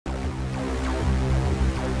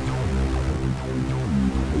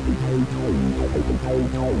This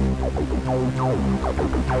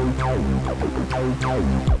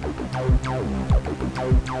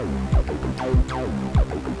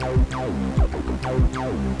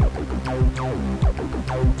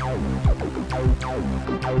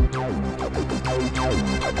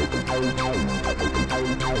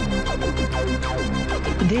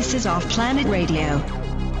is Off Planet Radio.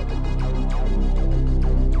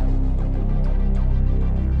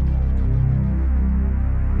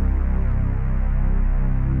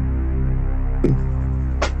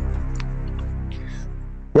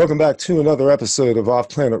 Welcome back to another episode of Off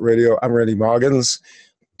Planet Radio. I'm Randy Moggins.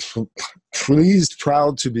 Pleased,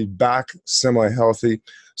 proud to be back, semi-healthy.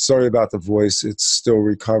 Sorry about the voice. It's still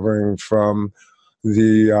recovering from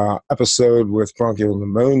the episode with bronchial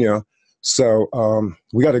pneumonia. So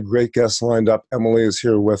we got a great guest lined up. Emily is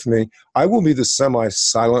here with me. I will be the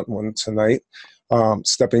semi-silent one tonight,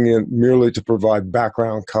 stepping in merely to provide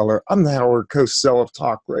background color. I'm the Howard Cosell of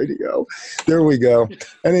Talk Radio. There we go.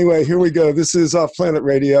 Anyway, here we go. This is Off Planet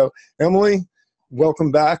Radio. Emily,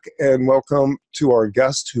 welcome back, and welcome to our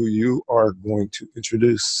guest who you are going to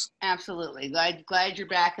introduce. Absolutely. Glad you're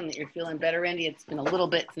back and that you're feeling better, Randy. It's been a little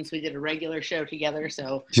bit since we did a regular show together,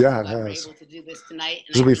 so yeah, it we're has. able to do this tonight.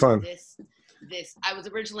 This will be fun. I was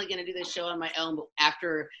originally going to do this show on my own, but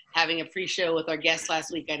after having a pre-show with our guest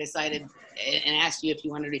last week, I decided and asked you if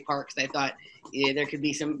you wanted to be part, because I thought there could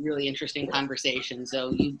be some really interesting conversation.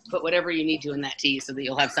 So you put whatever you need to in that tea so that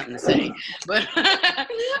you'll have something to say. But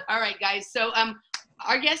all right, guys. So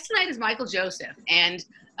our guest tonight is Michael Joseph, and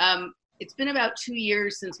it's been about 2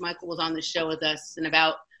 years since Michael was on the show with us, and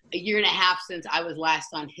about a year and a half since I was last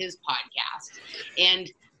on his podcast.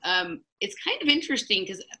 And it's kind of interesting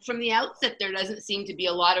because from the outset, there doesn't seem to be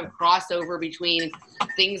a lot of crossover between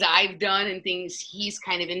things I've done and things he's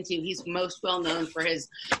kind of into. He's most well known for his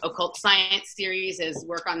occult science series, his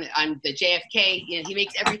work on the JFK. You know, he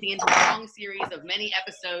makes everything into a long series of many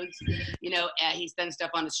episodes. You know, he's done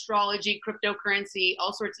stuff on astrology, cryptocurrency,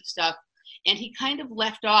 all sorts of stuff. And he kind of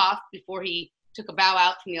left off before he took a bow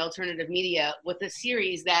out from the alternative media with a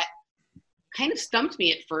series that kind of stumped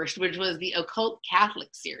me at first, which was the Occult Catholic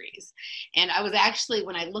series. And I was actually,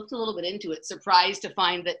 when I looked a little bit into it, surprised to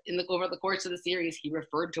find that over the course of the series, he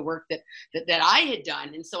referred to work that I had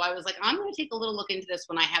done. And so I was like, I'm going to take a little look into this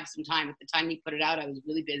when I have some time. At the time he put it out, I was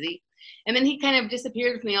really busy. And then he kind of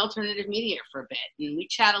disappeared from the alternative media for a bit. And we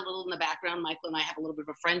chat a little in the background. Michael and I have a little bit of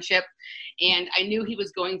a friendship. And I knew he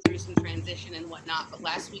was going through some transition and whatnot. But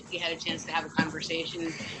last week we had a chance to have a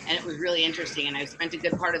conversation, and it was really interesting. And I spent a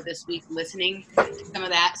good part of this week listening to some of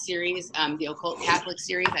that series, the Occult Catholic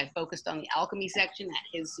series. I focused on the Alchemy section at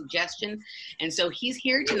his suggestion. And so he's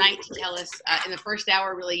here tonight to tell us, in the first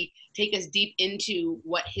hour, really take us deep into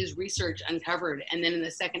what his research uncovered. And then in the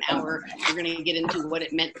second hour, we're going to get into what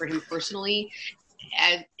it meant for him personally,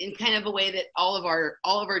 in kind of a way that all of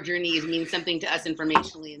our journeys mean something to us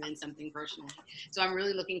informationally and then something personally. So I'm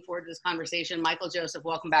really looking forward to this conversation. Michael Joseph,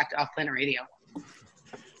 welcome back to Off Planet Radio.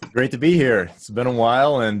 Great to be here. It's been a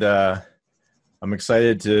while, and I'm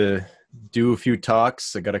excited to do a few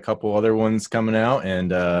talks. I got a couple other ones coming out,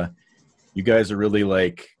 and you guys are really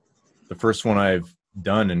like the first one I've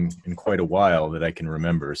done in quite a while that I can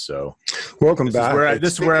remember. So welcome back.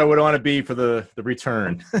 This is where I would want to be for the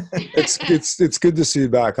return. it's good to see you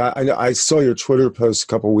back. I saw your Twitter post a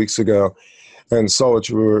couple of weeks ago and saw what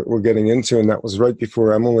you were getting into, and that was right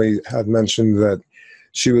before Emily had mentioned that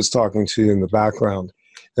she was talking to you in the background.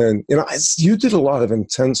 And you know, you did a lot of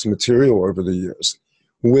intense material over the years,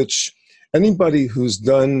 which anybody who's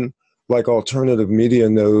done like alternative media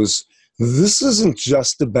knows. This isn't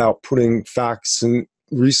just about putting facts and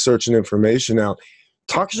research and information out.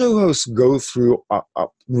 Talk show hosts go through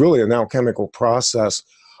really an alchemical process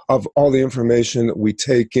of all the information that we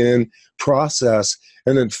take in, process,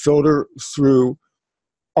 and then filter through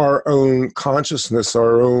our own consciousness,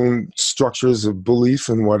 our own structures of belief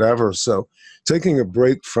and whatever. So taking a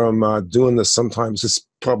break from doing this sometimes is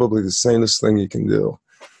probably the sanest thing you can do.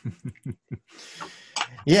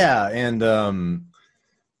 Yeah, and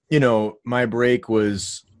you know, my break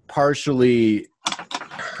was partially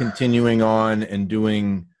continuing on and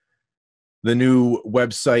doing the new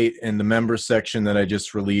website and the member section that I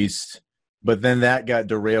just released. But then that got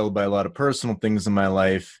derailed by a lot of personal things in my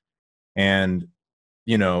life. And,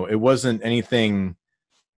 you know, it wasn't anything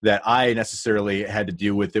that I necessarily had to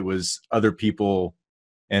deal with. It was other people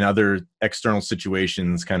and other external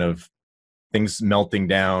situations, kind of things melting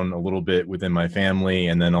down a little bit within my family.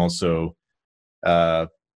 And then also,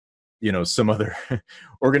 you know, some other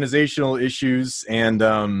organizational issues. And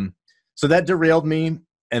so that derailed me.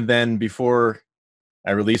 And then before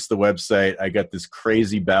I released the website. I got this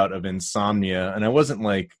crazy bout of insomnia, and I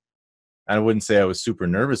wouldn't say I was super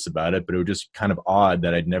nervous about it, but it was just kind of odd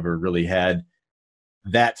that I'd never really had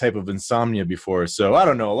that type of insomnia before. So I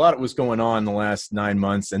don't know, a lot was going on the last 9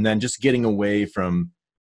 months, and then just getting away from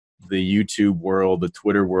the YouTube world, the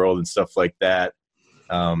Twitter world, and stuff like that.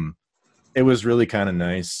 It was really kind of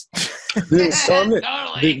nice. The insomnia,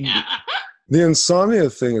 Totally. the insomnia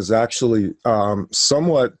thing is actually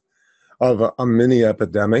somewhat of a mini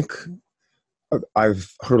epidemic.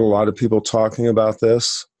 I've heard a lot of people talking about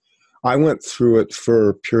this. I went through it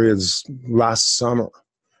for periods last summer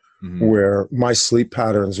where my sleep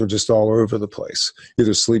patterns were just all over the place.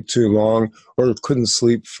 Either sleep too long or couldn't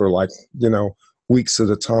sleep for weeks at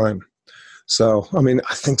a time. So, I mean,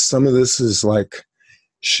 I think some of this is like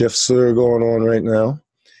shifts that are going on right now,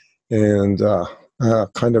 and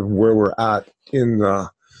kind of where we're at in the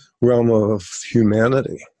realm of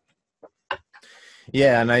humanity.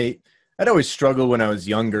 Yeah, and I'd always struggle when I was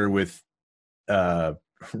younger with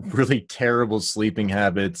really terrible sleeping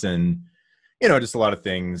habits, and just a lot of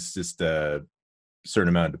things, just a certain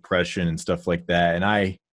amount of depression and stuff like that. And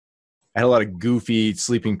I had a lot of goofy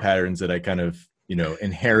sleeping patterns that I kind of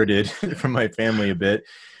inherited from my family a bit.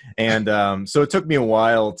 And so it took me a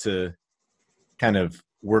while to kind of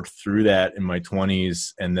work through that in my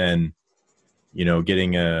 20s, and then,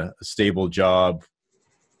 getting a stable job,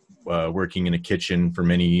 working in a kitchen for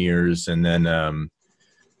many years. And then,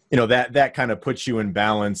 that kind of puts you in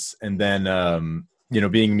balance. And then,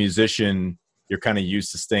 being a musician, you're kind of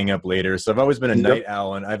used to staying up later. So I've always been a night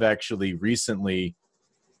owl, and I've actually recently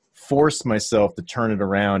forced myself to turn it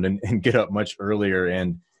around and get up much earlier.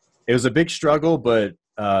 And it was a big struggle, but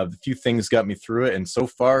a few things got me through it. And so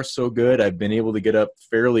far, so good. I've been able to get up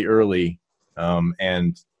fairly early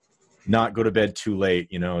and not go to bed too late.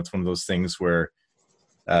 It's one of those things where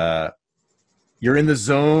you're in the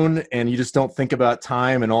zone and you just don't think about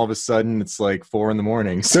time, and all of a sudden it's like 4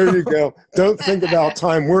 a.m. So. There you go. Don't think about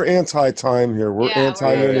time. We're anti-time here. We're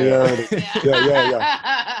anti-linearity.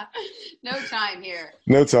 Yeah. No time here.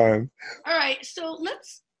 No time. All right. So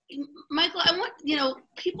Michael, I want,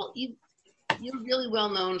 people, you're really well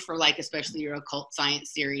known for, like, especially your occult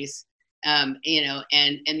science series. And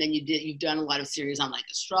then you've done a lot of series on, like,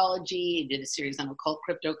 astrology. You did a series on occult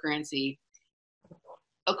cryptocurrency.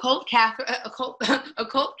 Occult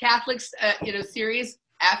Catholics, series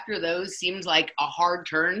after those seems like a hard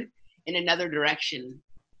turn in another direction.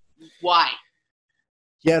 Why?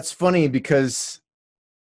 Yeah, it's funny because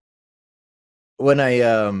when I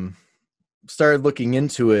started looking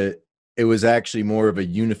into it, it was actually more of a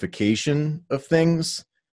unification of things.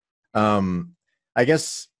 I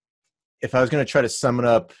guess if I was going to try to sum it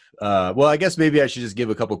up, I guess maybe I should just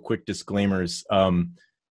give a couple quick disclaimers.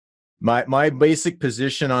 My basic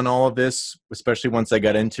position on all of this, especially once I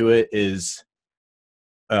got into it, is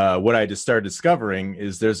what I just started discovering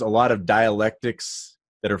is there's a lot of dialectics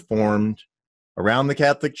that are formed around the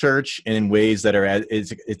Catholic Church in ways that are at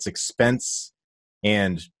its expense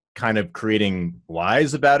and kind of creating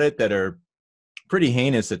lies about it that are pretty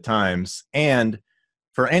heinous at times. And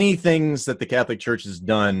for any things that the Catholic Church has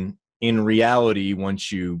done, in reality,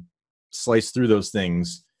 once you slice through those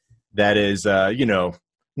things, that is,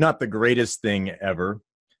 not the greatest thing ever.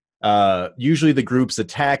 Usually the groups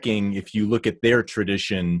attacking, if you look at their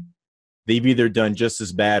tradition, they've either done just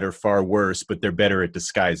as bad or far worse, but they're better at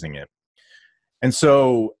disguising it. And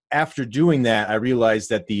so after doing that, I realized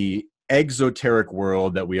that the exoteric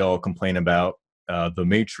world that we all complain about, the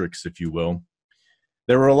matrix, if you will,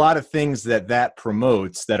 there were a lot of things that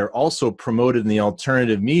promotes that are also promoted in the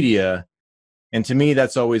alternative media. And to me,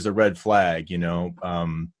 that's always a red flag,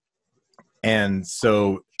 and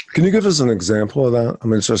so... Can you give us an example of that?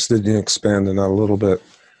 I'm interested in expanding that a little bit.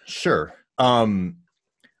 Sure.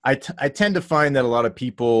 I tend to find that a lot of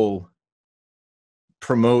people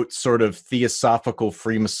promote sort of theosophical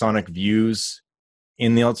Freemasonic views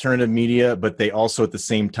in the alternative media, but they also at the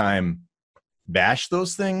same time bash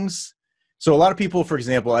those things. So a lot of people, for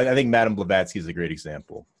example, I think Madame Blavatsky is a great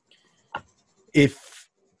example. If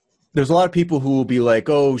there's a lot of people who will be like,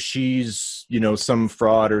 oh, she's, some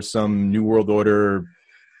fraud or some New World Order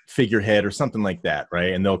figurehead or something like that,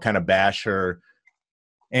 right? And they'll kind of bash her.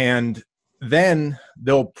 And then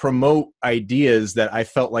they'll promote ideas that I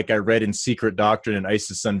felt like I read in Secret Doctrine and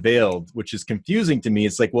Isis Unveiled, which is confusing to me.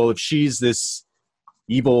 It's like, well, if she's this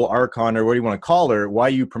evil archon, or what do you want to call her, why are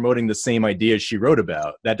you promoting the same ideas she wrote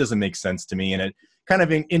about? That doesn't make sense to me. And it kind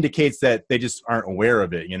of indicates that they just aren't aware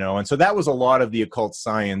of it, And so that was a lot of the occult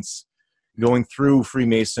science going through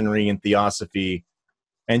Freemasonry and Theosophy,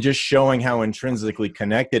 and just showing how intrinsically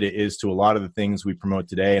connected it is to a lot of the things we promote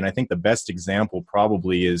today. And I think the best example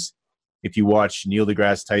probably is if you watch Neil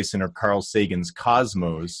deGrasse Tyson or Carl Sagan's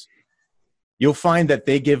Cosmos, you'll find that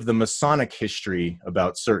they give the Masonic history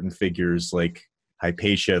about certain figures like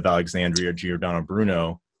Hypatia of Alexandria or Giordano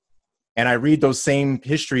Bruno. And I read those same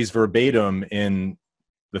histories verbatim in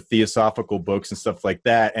the Theosophical books and stuff like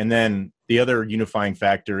that. And then the other unifying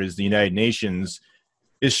factor is the United Nations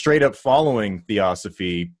is straight up following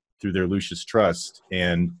Theosophy through their Lucis Trust,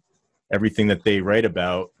 and everything that they write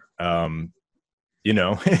about, you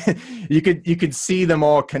know, you could see them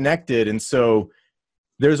all connected. And so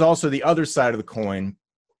there's also the other side of the coin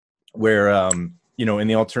where, you know, in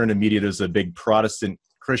the alternative media, there's a big Protestant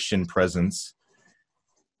Christian presence.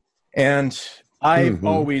 And I've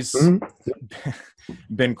always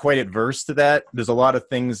been quite adverse to that. There's a lot of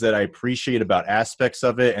things that I appreciate about aspects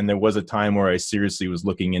of it. And there was a time where I seriously was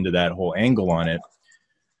looking into that whole angle on it.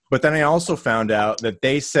 But then I also found out that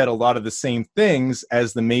they said a lot of the same things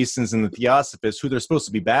as the Masons and the Theosophists, who they're supposed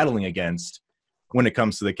to be battling against when it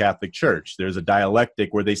comes to the Catholic Church. There's a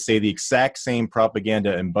dialectic where they say the exact same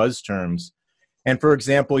propaganda and buzz terms. And for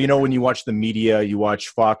example, you know, when you watch the media, you watch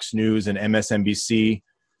Fox News and MSNBC,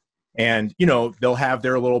 and, you know, they'll have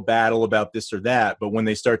their little battle about this or that. But when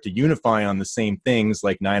they start to unify on the same things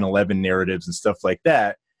like 9/11 narratives and stuff like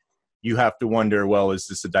that, you have to wonder, well, is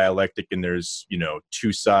this a dialectic and there's, you know,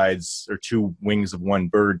 two sides or two wings of one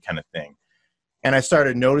bird kind of thing? And I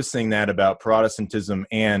started noticing that about Protestantism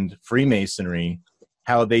and Freemasonry,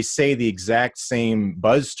 how they say the exact same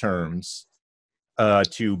buzz terms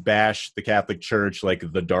to bash the Catholic Church, like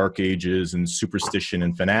the Dark Ages and superstition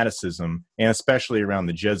and fanaticism, and especially around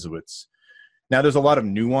the Jesuits. Now, there's a lot of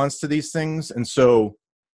nuance to these things. And so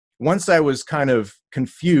once I was kind of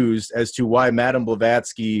confused as to why Madame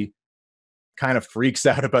Blavatsky kind of freaks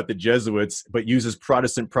out about the Jesuits, but uses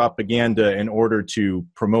Protestant propaganda in order to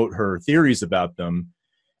promote her theories about them,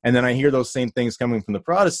 and then I hear those same things coming from the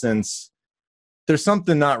Protestants, there's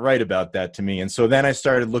something not right about that to me. And so then I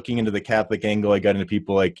started looking into the Catholic angle. I got into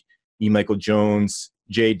people like E. Michael Jones,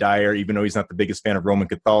 Jay Dyer. Even though he's not the biggest fan of Roman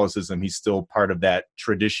Catholicism, he's still part of that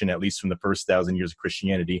tradition, at least from the first 1,000 years of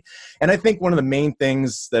Christianity. And I think one of the main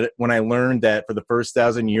things that when I learned that for the first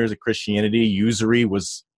 1,000 years of Christianity, usury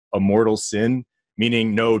was a mortal sin,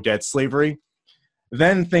 meaning no debt slavery,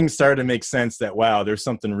 then things started to make sense that, wow, there's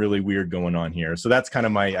something really weird going on here. So that's kind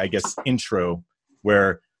of my, I guess, intro,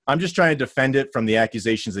 where I'm just trying to defend it from the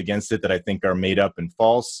accusations against it that I think are made up and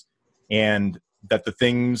false, and that the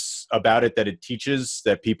things about it that it teaches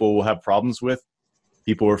that people will have problems with,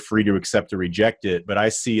 people are free to accept or reject it. But I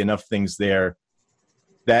see enough things there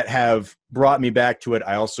that have brought me back to it.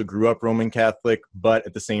 I also grew up Roman Catholic, but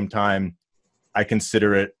at the same time, I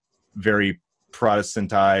consider it very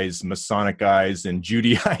Protestantized, Masonicized, and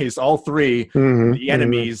Judaized. All three, the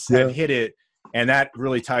enemies have hit it. And that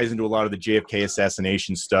really ties into a lot of the JFK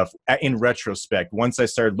assassination stuff. In retrospect, once I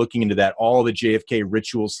started looking into that, all the JFK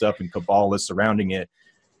ritual stuff and Kabbalah surrounding it,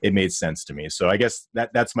 it made sense to me. So I guess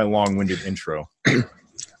that's my long-winded intro.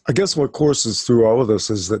 I guess what courses through all of this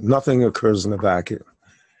is that nothing occurs in a vacuum.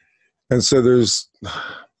 And so there's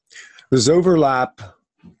overlap.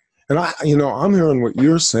 And I'm hearing what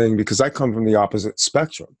you're saying because I come from the opposite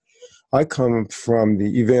spectrum. I come from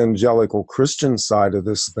the evangelical Christian side of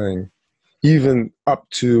this thing. Even up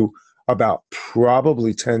to about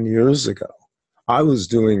probably 10 years ago, I was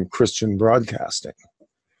doing Christian broadcasting.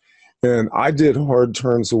 And I did hard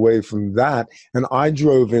turns away from that, and I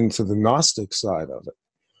drove into the Gnostic side of it,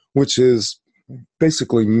 which is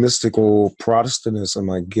basically mystical Protestantism,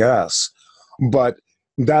 I guess. But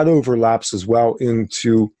that overlaps as well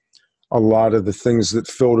into a lot of the things that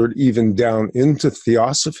filtered even down into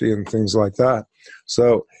theosophy and things like that.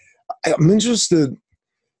 So I'm interested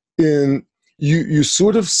in... You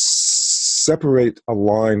sort of separate a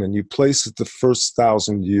line and you place it the first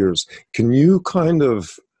 1,000 years. Can you kind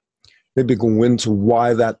of maybe go into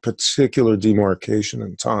why that particular demarcation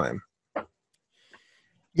in time?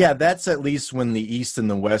 Yeah, that's at least when the East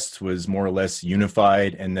and the West was more or less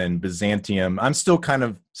unified, and then Byzantium. I'm still kind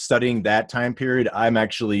of studying that time period. I'm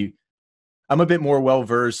a bit more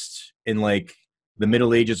well-versed in like the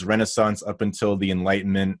Middle Ages, Renaissance up until the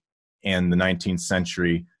Enlightenment and the 19th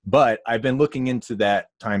century. But I've been looking into that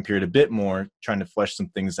time period a bit more, trying to flesh some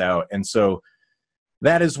things out. And so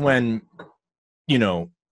that is when,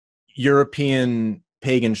 European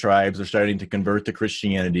pagan tribes are starting to convert to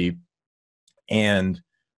Christianity. And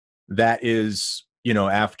that is,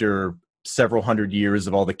 after several hundred years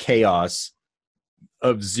of all the chaos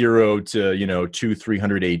of 0 to,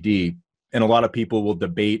 200-300 AD. And a lot of people will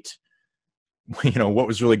debate, what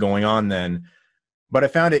was really going on then. But I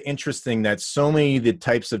found it interesting that so many of the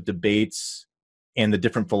types of debates and the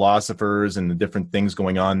different philosophers and the different things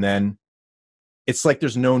going on then, it's like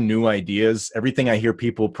there's no new ideas. Everything I hear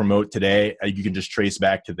people promote today, you can just trace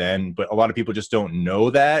back to then, but a lot of people just don't know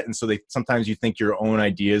that. And so sometimes you think your own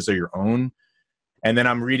ideas are your own. And then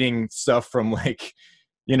I'm reading stuff from like,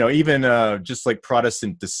 even just like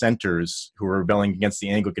Protestant dissenters who are rebelling against the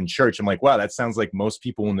Anglican Church. I'm like, wow, that sounds like most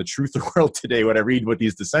people in the truth world today, when I read what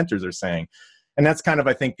these dissenters are saying. And that's kind of,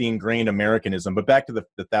 I think, the ingrained Americanism. But back to the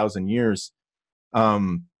 1,000 years,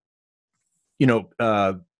 the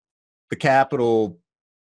capital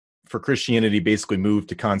for Christianity basically moved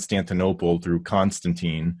to Constantinople through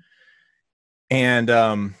Constantine. And,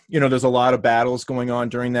 there's a lot of battles going on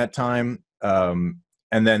during that time. And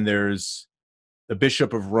then there's the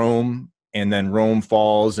Bishop of Rome, and then Rome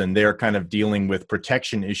falls, and they're kind of dealing with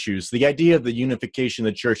protection issues. The idea of the unification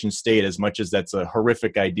of the church and state, as much as that's a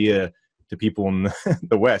horrific idea to people in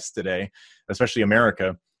the West today, especially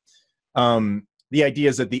America, the idea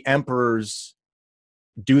is that the emperors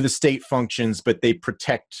do the state functions, but they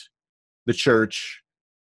protect the church,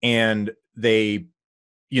 and they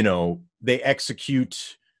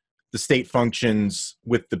execute the state functions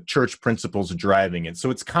with the church principles driving it. So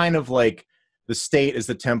it's kind of like the state is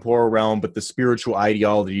the temporal realm, but the spiritual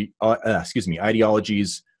ideologies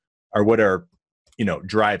are what are,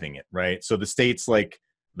 driving it, right? So the state's like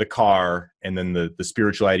the car, and then the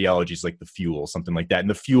spiritual ideology is like the fuel, something like that. And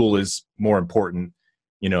the fuel is more important,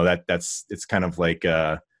 it's kind of like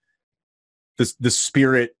the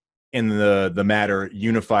spirit and the matter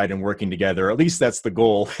unified and working together. At least that's the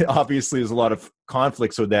goal. Obviously, there's a lot of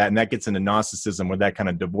conflicts with that, and that gets into Gnosticism, where that kind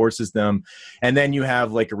of divorces them. And then you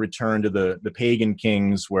have like a return to the pagan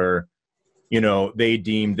kings, where, they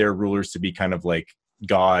deem their rulers to be kind of like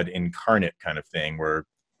God incarnate kind of thing, where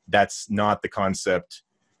that's not the concept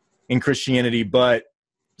in Christianity, but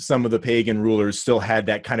some of the pagan rulers still had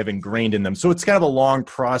that kind of ingrained in them. So it's kind of a long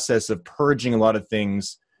process of purging a lot of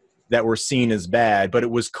things that were seen as bad, but it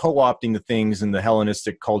was co-opting the things in the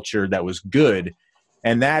Hellenistic culture that was good.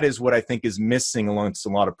 And that is what I think is missing amongst a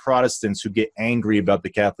lot of Protestants who get angry about the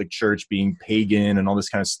Catholic Church being pagan and all this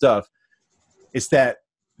kind of stuff. It's that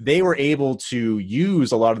they were able to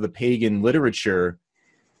use a lot of the pagan literature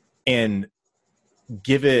and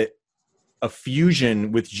give it a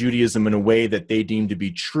fusion with Judaism in a way that they deemed to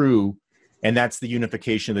be true. And that's the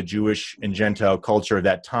unification of the Jewish and Gentile culture of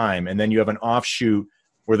that time. And then you have an offshoot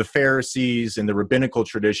where the Pharisees and the rabbinical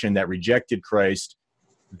tradition that rejected Christ,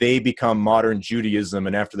 they become modern Judaism.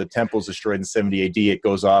 And after the temple is destroyed in 70 AD, it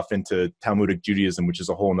goes off into Talmudic Judaism, which is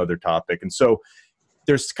a whole other topic. And so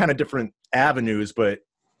there's kind of different avenues, but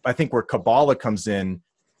I think where Kabbalah comes in,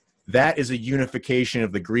 that is a unification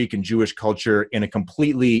of the Greek and Jewish culture in a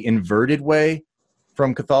completely inverted way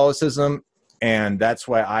from Catholicism. And that's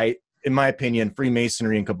why in my opinion,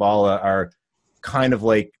 Freemasonry and Kabbalah are kind of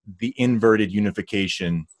like the inverted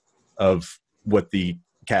unification of what the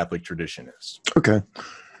Catholic tradition is. Okay.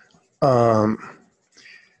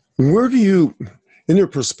 Where do you, in your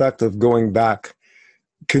perspective, going back,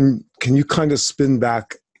 can you kind of spin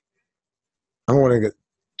back? I don't want to get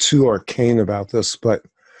too arcane about this, but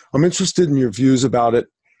I'm interested in your views about it.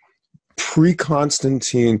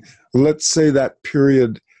 Pre-Constantine, let's say that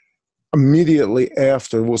period immediately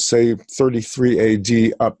after, we'll say 33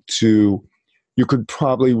 AD up to, you could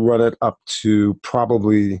probably run it up to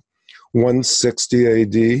probably 160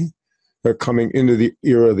 AD. They're coming into the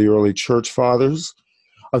era of the early church fathers,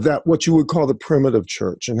 of that what you would call the primitive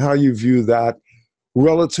church, and how you view that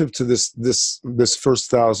relative to this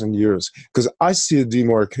first 1,000 years. Because I see a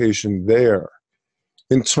demarcation there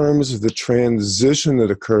in terms of the transition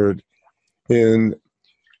that occurred in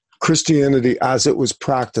Christianity as it was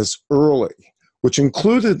practiced early, which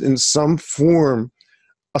included in some form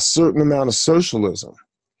a certain amount of socialism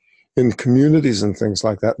in communities and things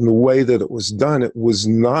like that. And the way that it was done, it was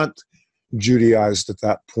not Judaized at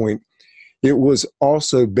that point. It was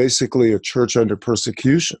also basically a church under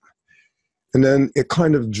persecution. And then it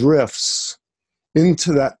kind of drifts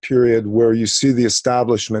into that period where you see the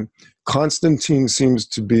establishment. Constantine seems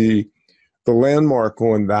to be the landmark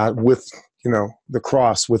on that, with, the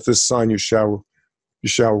cross, with this sign, you shall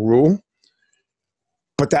rule.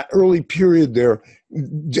 But that early period there,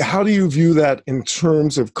 how do you view that in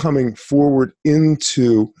terms of coming forward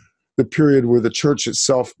into the period where the church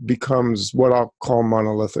itself becomes what I'll call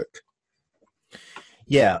monolithic?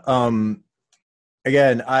 Yeah.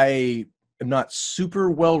 Again, I am not super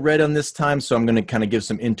well read on this time, so I'm going to kind of give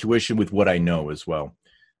some intuition with what I know as well.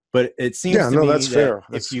 But it seems to me that's that fair.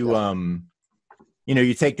 If you,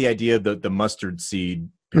 you take the idea of the mustard seed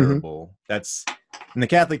parable, that's In the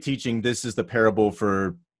Catholic teaching, this is the parable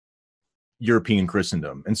for European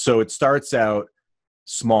Christendom. And so it starts out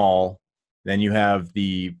small, then you have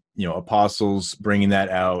the, apostles bringing that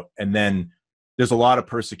out, and then there's a lot of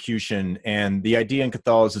persecution. And the idea in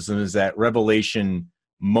Catholicism is that revelation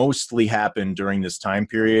mostly happened during this time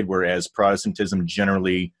period, whereas Protestantism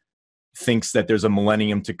generally thinks that there's a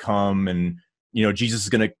millennium to come, and Jesus is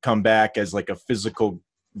going to come back as like a physical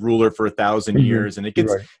ruler for 1,000 years, and it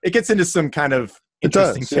gets into some kind of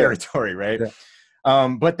interesting territory, right?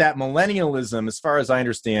 Yeah. But that millennialism, as far as I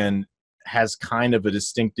understand, has kind of a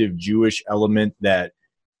distinctive Jewish element that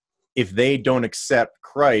if they don't accept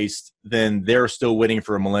Christ, then they're still waiting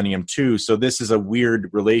for a millennium too. So this is a weird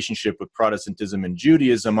relationship with Protestantism and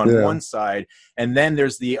Judaism on one side. And then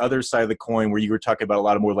there's the other side of the coin where you were talking about a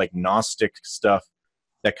lot of more like Gnostic stuff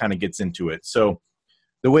that kind of gets into it. So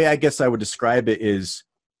the way I guess I would describe it is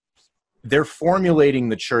they're formulating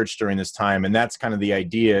the church during this time. And that's kind of the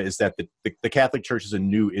idea, is that the Catholic Church is a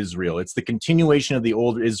new Israel. It's the continuation of the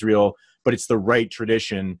old Israel, but it's the right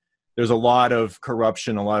tradition. There's a lot of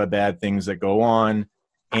corruption, a lot of bad things that go on.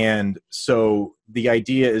 And so the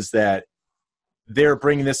idea is that they're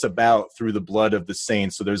bringing this about through the blood of the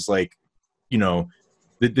saints. So there's like,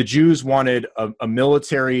 the Jews wanted a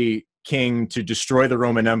military king to destroy the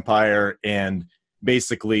Roman Empire and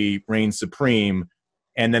basically reign supreme.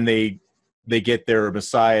 And then they get their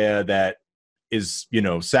Messiah that is,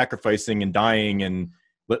 sacrificing and dying, and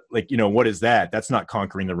what is that? That's not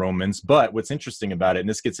conquering the Romans. But what's interesting about it, and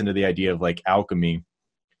this gets into the idea of like alchemy,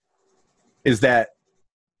 is that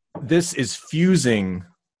this is fusing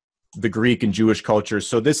the Greek and Jewish culture.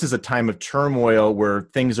 So this is a time of turmoil where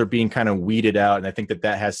things are being kind of weeded out. And I think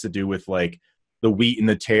that has to do with like the wheat and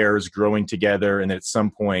the tares growing together. And at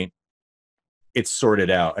some point it's sorted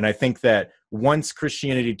out. And I think that once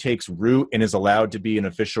Christianity takes root and is allowed to be an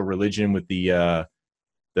official religion with the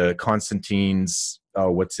Constantine's,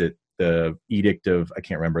 the edict of, I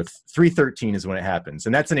can't remember, 313 is when it happens.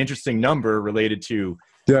 And that's an interesting number related to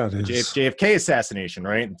JFK assassination,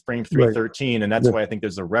 right? Frame 313. Right. And that's why I think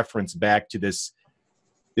there's a reference back to this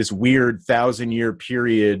weird 1,000-year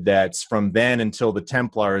period that's from then until the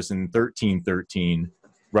Templars in 1313,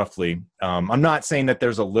 roughly. I'm not saying that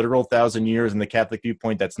there's a literal 1,000 years in the Catholic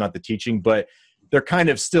viewpoint. That's not the teaching, but there kind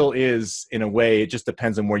of still is in a way. It just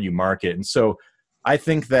depends on where you mark it. And so I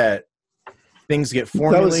think that things get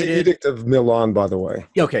formulated. That was the Edict of Milan, by the way.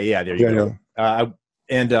 Okay, yeah, there you go.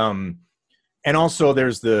 And also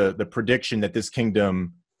there's the prediction that this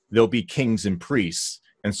kingdom, there'll be kings and priests.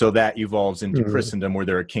 And so that evolves into Christendom, where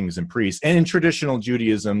there are kings and priests. And in traditional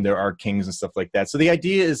Judaism, there are kings and stuff like that. So the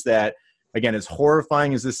idea is that, again, as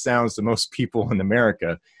horrifying as this sounds to most people in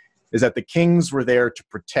America, is that the kings were there to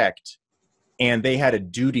protect, and they had a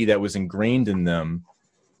duty that was ingrained in them.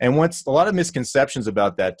 And what's a lot of misconceptions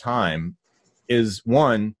about that time is,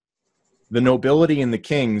 one, the nobility and the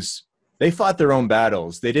kings, they fought their own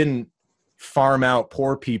battles. They didn't farm out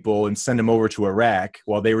poor people and send them over to Iraq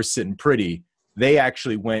while they were sitting pretty. They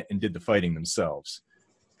actually went and did the fighting themselves.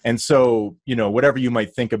 And so, whatever you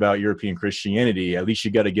might think about European Christianity, at least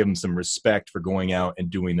you got to give them some respect for going out and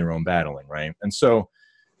doing their own battling, right? And so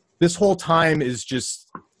this whole time is just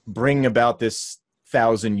bringing about this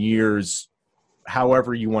 1,000 years,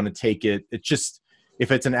 however you want to take it. It's just, if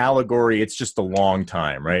it's an allegory, it's just a long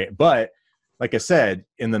time, right? But like I said,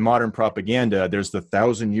 in the modern propaganda, there's the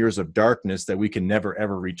 1,000 years of darkness that we can never,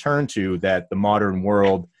 ever return to, that the modern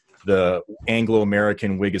world, the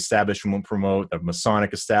Anglo-American Whig establishment will promote, the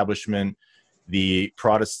Masonic establishment, the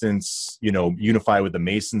Protestants, unify with the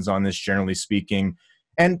Masons on this, generally speaking.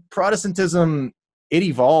 And Protestantism, it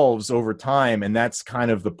evolves over time, and that's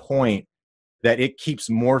kind of the point, that it keeps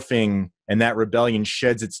morphing, and that rebellion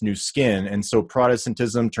sheds its new skin. And so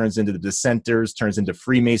Protestantism turns into the dissenters, turns into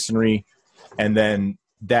Freemasonry, and then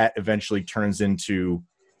that eventually turns into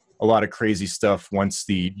a lot of crazy stuff once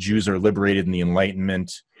the Jews are liberated in the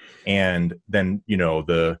Enlightenment. And then,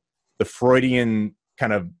 the Freudian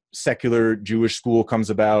kind of secular Jewish school comes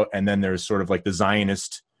about. And then there's sort of like the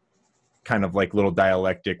Zionist kind of like little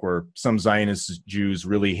dialectic, where some Zionist Jews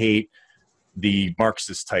really hate the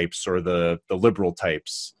Marxist types or the liberal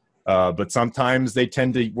types. But sometimes they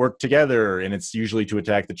tend to work together, and it's usually to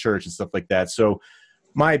attack the church and stuff like that. So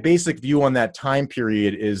my basic view on that time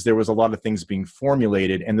period is there was a lot of things being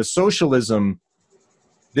formulated, and the socialism,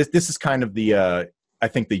 this is kind of the, I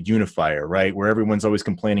think, the unifier, right? Where everyone's always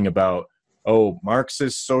complaining about,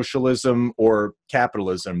 Marxist socialism or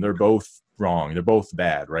capitalism. They're both wrong. They're both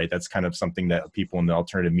bad, right? That's kind of something that people in the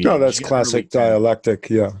alternative media. No, that's classic dialectic.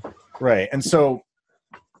 Yeah. Right. And so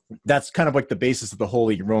that's kind of like the basis of the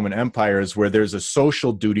Holy Roman Empire, is where there's a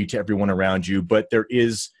social duty to everyone around you, but there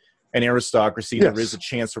is an aristocracy. Yes. There is a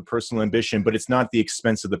chance for personal ambition, but it's not at the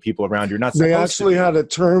expense of the people around you. You're not. They actually had a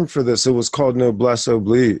term for this. It was called noblesse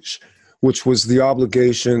oblige, which was the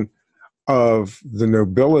obligation of the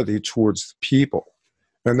nobility towards the people.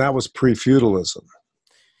 And that was pre-feudalism.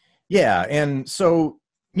 Yeah. And so,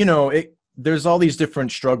 you know, there's all these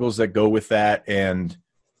different struggles that go with that. And,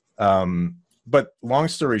 but long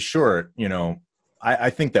story short, you know,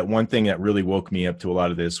 I think that one thing that really woke me up to a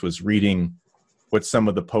lot of this was reading what some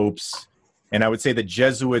of the popes, and I would say the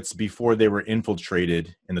Jesuits before they were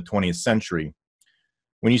infiltrated in the 20th century,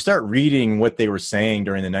 when you start reading what they were saying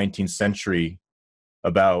during the 19th century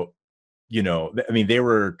about, you know, I mean, they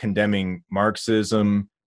were condemning Marxism,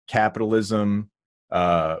 capitalism,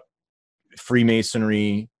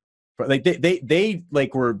 Freemasonry, like they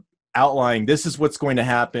like were outlining, this is what's going to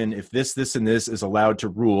happen if this, and this is allowed to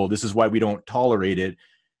rule. This is why we don't tolerate it.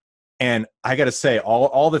 And I got to say,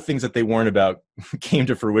 all the things that they warned about came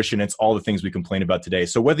to fruition. It's all the things we complain about today.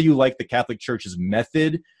 So whether you like the Catholic Church's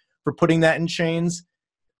method for putting that in chains,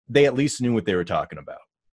 they at least knew what they were talking about.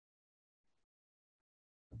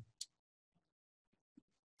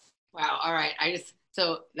 Wow. All right.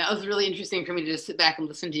 So that was really interesting for me to just sit back and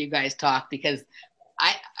listen to you guys talk, because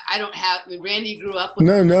I don't have, I mean, Randy grew up with.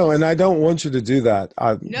 No, and I don't want you to do that.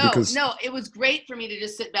 No, it was great for me to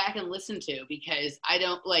just sit back and listen to, because I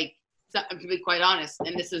don't like, to be quite honest,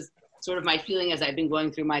 and this is sort of my feeling as I've been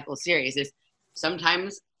going through Michael's series, is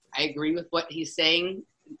sometimes I agree with what he's saying.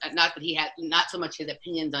 Not that he had, not so much his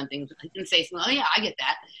opinions on things. He can say something, oh yeah, I get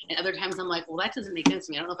that. And other times I'm like, well, that doesn't make sense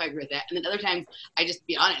to me. I don't know if I agree with that. And then other times, I just, to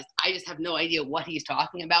be honest, I just have no idea what he's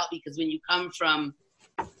talking about, because when you come from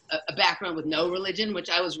a background with no religion, which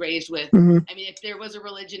I was raised with, mm-hmm. I mean, if there was a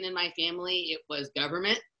religion in my family, it was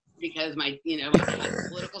government, because my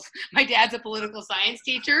dad's a political science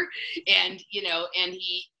teacher, and, you know, and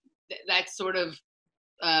that's sort of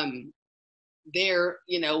their,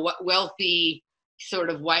 you know, what wealthy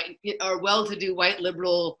sort of white or well-to-do white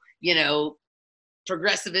liberal, you know,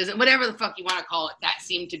 progressivism, whatever the fuck you want to call it, that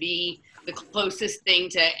seemed to be the closest thing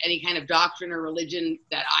to any kind of doctrine or religion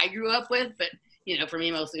that I grew up with. But, you know, for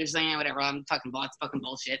me, mostly just saying, whatever, I'm fucking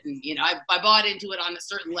bullshit. And, you know, I bought into it on a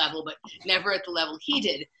certain level, but never at the level he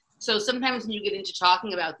did. So sometimes when you get into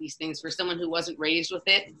talking about these things, for someone who wasn't raised with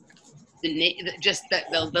it,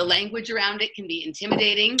 the language around it can be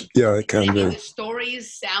intimidating. Yeah, it can be. The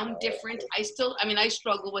stories sound different. I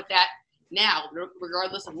struggle with that now,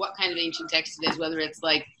 regardless of what kind of ancient text it is, whether it's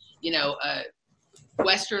like, you know, a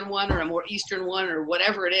Western one or a more Eastern one or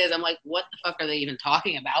whatever it is. I'm like, what the fuck are they even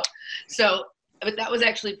talking about? So, but that was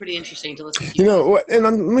actually pretty interesting to listen to. You know, and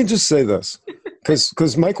let me just say this,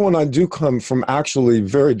 because Michael and I do come from actually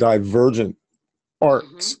very divergent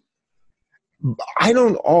arcs. Mm-hmm. I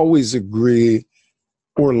don't always agree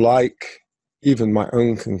or like even my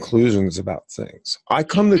own conclusions about things. I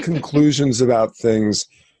come to conclusions about things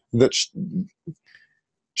that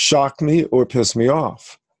shock me or piss me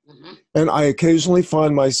off. Mm-hmm. And I occasionally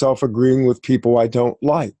find myself agreeing with people I don't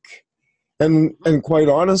like. And quite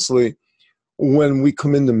honestly, when we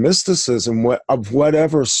come into mysticism, of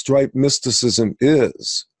whatever stripe mysticism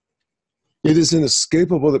is, it is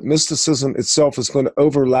inescapable that mysticism itself is going to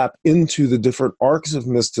overlap into the different arcs of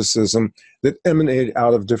mysticism that emanate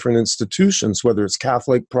out of different institutions, whether it's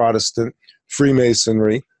Catholic, Protestant,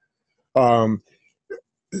 Freemasonry, the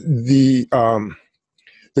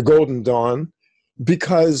Golden Dawn,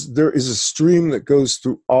 because there is a stream that goes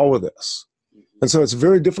through all of this. And so it's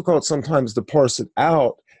very difficult sometimes to parse it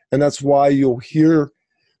out, and that's why you'll hear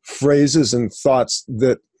phrases and thoughts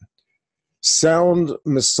that sound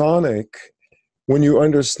Masonic when you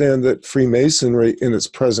understand that Freemasonry in its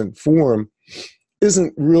present form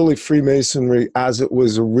isn't really Freemasonry as it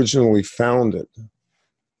was originally founded,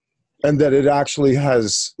 and that it actually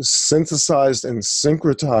has synthesized and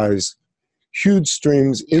syncretized huge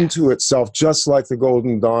streams into itself, just like the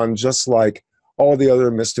Golden Dawn, just like all the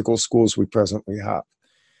other mystical schools we presently have.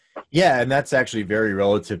 Yeah, and that's actually very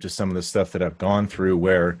relative to some of the stuff that I've gone through,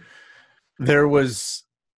 where there was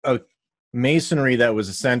a Masonry that was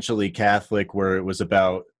essentially Catholic, where it was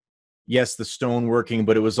about, yes, the stoneworking,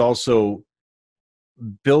 but it was also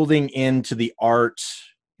building into the art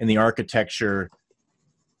and the architecture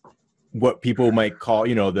what people might call,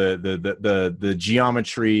 you know, the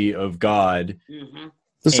geometry of God. Mm-hmm.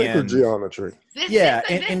 The sacred geometry.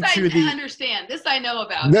 I understand. This I know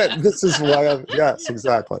about. This is why yes,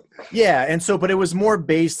 exactly. Yeah, and so, but it was more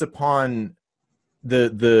based upon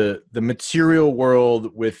the material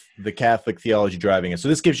world with the Catholic theology driving it. So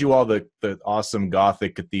this gives you all the awesome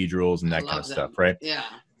Gothic cathedrals and that kind of stuff, right? Yeah.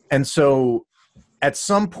 And so at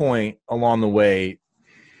some point along the way,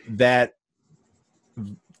 that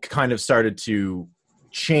kind of started to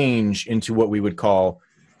change into what we would call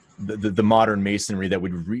the modern Masonry that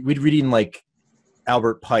we'd read in like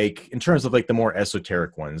Albert Pike in terms of like the more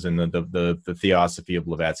esoteric ones and the Theosophy of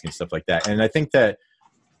Blavatsky and stuff like that. And I think that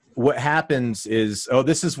what happens is,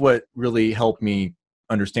 this is what really helped me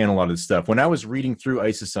understand a lot of this stuff. When I was reading through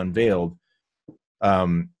Isis Unveiled,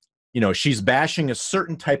 she's bashing a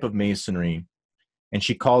certain type of Masonry, and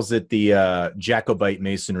she calls it the Jacobite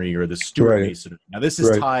Masonry or the Stuart Masonry. Now, this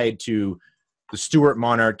is tied to the Stuart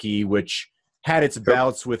monarchy, which had its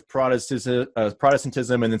bouts with Protestantism,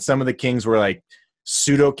 and then some of the kings were like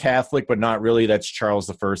pseudo-Catholic, but not really. That's Charles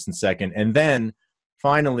I and II. And then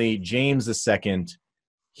finally, James II,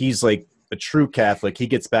 he's like a true Catholic. He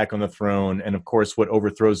gets back on the throne, and of course, what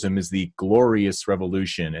overthrows him is the Glorious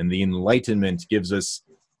Revolution, and the Enlightenment gives us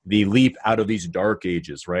the leap out of these dark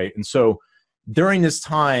ages, right? And so during this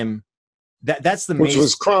time, that's the which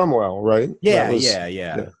was Cromwell, right?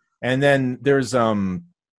 Yeah. And then there's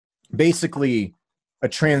basically a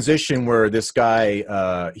transition where this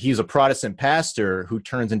guy, he's a Protestant pastor who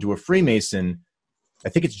turns into a Freemason. I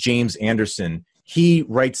think it's James Anderson. He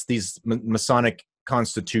writes these Masonic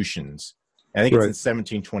constitutions. I think it's in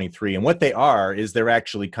 1723. And what they are is they're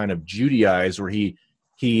actually kind of Judaized, where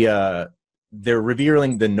they're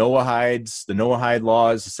revealing the Noahide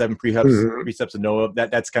laws, the 7 precepts of Noah.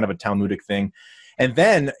 That's kind of a Talmudic thing. And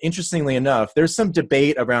then, interestingly enough, there's some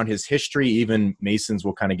debate around his history. Even Masons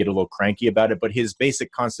will kind of get a little cranky about it. But his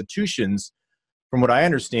basic constitutions, from what I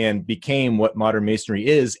understand, became what modern Masonry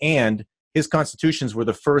is. And his constitutions were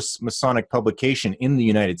the first Masonic publication in the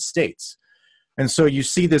United States. And so you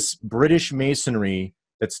see this British Masonry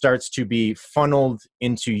that starts to be funneled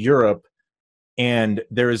into Europe. And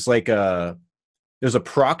there's a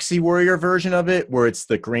proxy warrior version of it where it's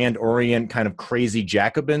the Grand Orient kind of crazy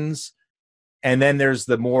Jacobins. And then there's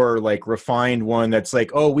the more like refined one that's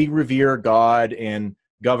like, we revere God and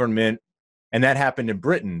government. And that happened in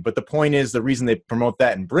Britain. But the point is, the reason they promote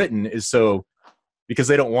that in Britain is because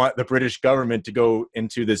they don't want the British government to go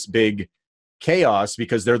into this big chaos,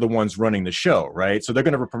 because they're the ones running the show, right? So they're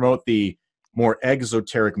going to promote the more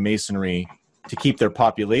exoteric Masonry to keep their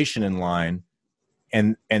population in line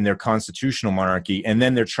and their constitutional monarchy. And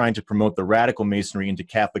then they're trying to promote the radical Masonry into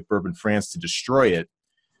Catholic Bourbon France to destroy it.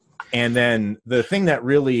 And then the thing that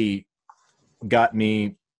really got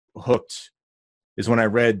me hooked is when I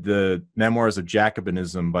read the Memoirs of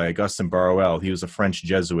Jacobinism by Augustin Barruel. He was a French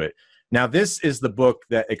Jesuit. Now, this is the book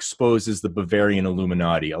that exposes the Bavarian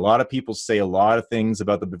Illuminati. A lot of people say a lot of things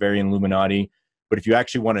about the Bavarian Illuminati, but if you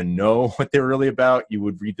actually want to know what they're really about, you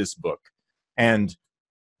would read this book. And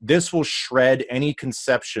this will shred any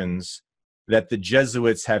conceptions that the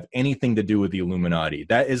Jesuits have anything to do with the Illuminati.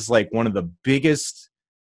 That is like one of the biggest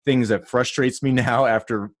things that frustrates me now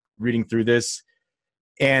after reading through this.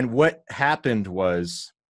 And what happened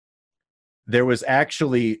was, there was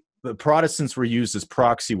actually, the Protestants were used as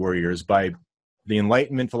proxy warriors by the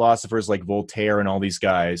Enlightenment philosophers like Voltaire and all these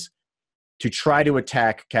guys to try to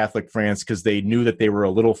attack Catholic France, because they knew that they were a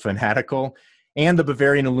little fanatical. And the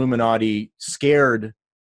Bavarian Illuminati scared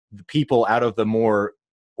the people out of the more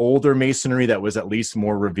older Masonry that was at least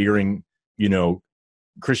more revering,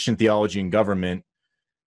 Christian theology and government.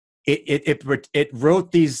 It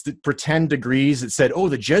wrote these pretend degrees. It said,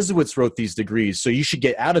 the Jesuits wrote these degrees, so you should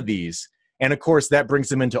get out of these. And of course, that brings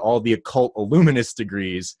them into all the occult Illuminist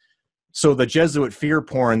degrees. So the Jesuit fear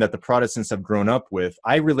porn that the Protestants have grown up with,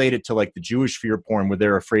 I relate it to like the Jewish fear porn where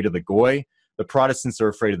they're afraid of the Goy. The Protestants are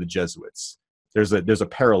afraid of the Jesuits. There's a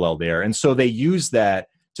parallel there. And so they use that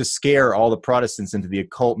to scare all the Protestants into the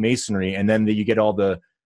occult Masonry. And then you get all the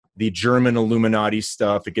German Illuminati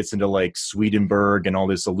stuff. It gets into like Swedenborg and all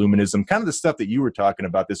this Illuminism, kind of the stuff that you were talking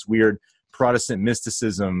about, this weird Protestant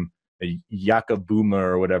mysticism, Jakobuma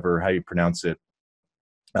or whatever, how you pronounce it.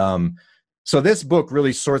 So this book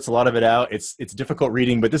really sorts a lot of it out. It's difficult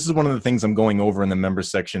reading, but this is one of the things I'm going over in the member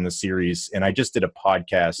section of the series. And I just did a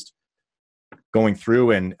podcast going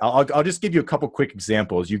through, and I'll just give you a couple quick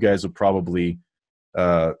examples. You guys will probably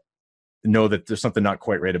know that there's something not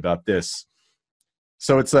quite right about this.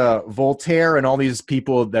 So it's Voltaire and all these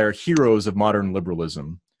people that are heroes of modern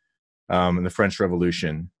liberalism in the French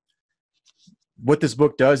Revolution. What this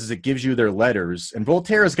book does is it gives you their letters, and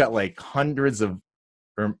Voltaire has got like hundreds of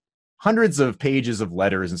pages of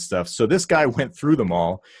letters and stuff. So this guy went through them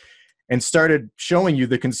all and started showing you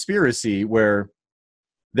the conspiracy where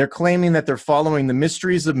they're claiming that they're following the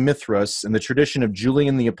mysteries of Mithras and the tradition of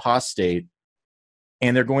Julian the Apostate,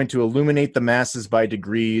 and they're going to illuminate the masses by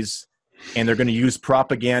degrees. and they're going to use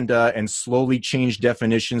propaganda and slowly change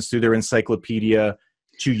definitions through their encyclopedia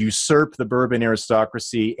to usurp the Bourbon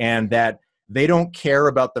aristocracy, and that they don't care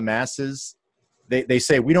about the masses. They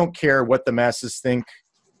say, we don't care what the masses think.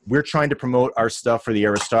 We're trying to promote our stuff for the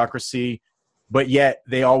aristocracy, but yet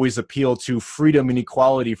they always appeal to freedom and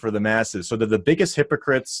equality for the masses. So they're the biggest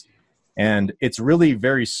hypocrites, and it's really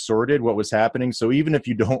very sordid what was happening. So even if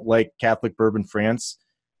you don't like Catholic Bourbon France,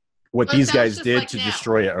 what Well, these guys did like to now.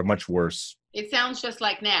 destroy it are much worse. It sounds just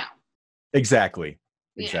like now. Exactly.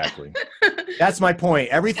 Yeah. Exactly. That's my point.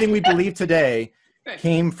 Everything we believe today Right.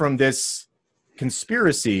 came from this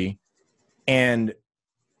conspiracy, and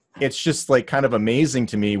it's just like kind of amazing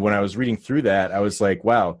to me when I was reading through that. I was like,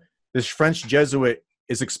 wow, this French Jesuit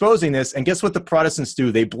is exposing this, and guess what the Protestants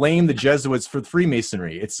do? They blame the Jesuits for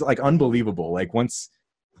Freemasonry. It's like unbelievable. Like once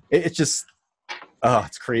it's just, oh,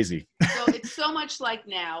 it's crazy. So it's so much like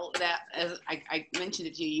now that, as I mentioned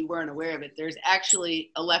it to you, you weren't aware of it. There's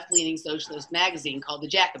actually a left-leaning socialist magazine called The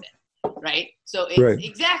Jacobin, right? So it's Right.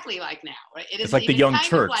 exactly like now, right? It's like the Young kind of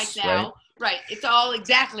Turks, like now, right? It's all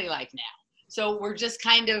exactly like now. So we're just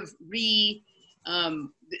kind of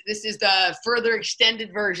this is the further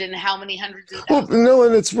extended version. How many hundreds of Well, thousands? no,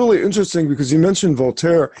 and it's really interesting because you mentioned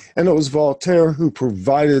Voltaire, and it was Voltaire who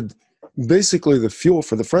provided basically the fuel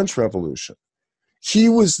for the French Revolution. He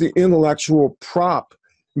was the intellectual prop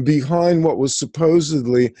behind what was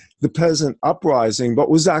supposedly the peasant uprising, but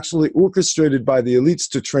was actually orchestrated by the elites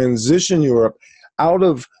to transition Europe out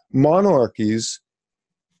of monarchies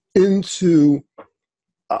into,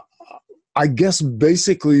 I guess,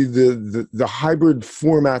 basically the hybrid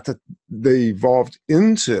format that they evolved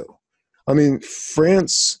into. I mean,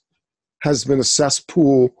 France has been a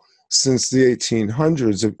cesspool since the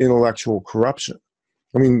 1800s of intellectual corruption.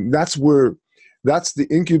 I mean, that's the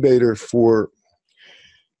incubator for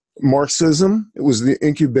Marxism. It was the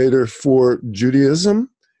incubator for Judaism,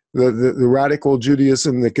 the radical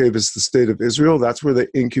Judaism that gave us the state of Israel. That's where they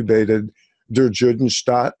incubated Der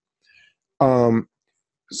Judenstaat.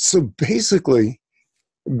 So basically,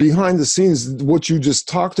 behind the scenes, what you just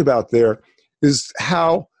talked about there is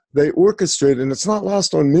how they orchestrate, and it's not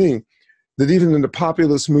lost on me, that even in the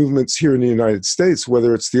populist movements here in the United States,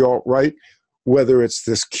 whether it's the alt-right, whether it's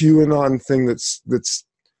this QAnon thing that's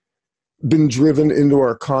been driven into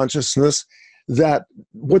our consciousness, that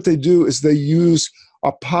what they do is they use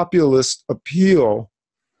a populist appeal,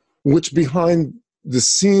 which behind the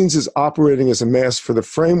scenes is operating as a mask for the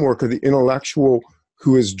framework of the intellectual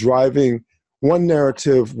who is driving one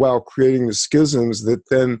narrative while creating the schisms that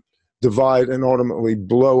then divide and ultimately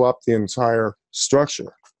blow up the entire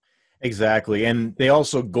structure. Exactly. And they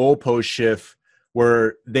also goalpost shift,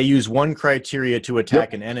 where they use one criteria to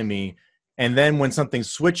attack an enemy, and then when something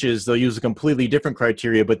switches, they'll use a completely different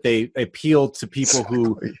criteria, but they appeal to people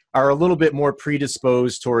who are a little bit more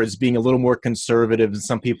predisposed towards being a little more conservative, and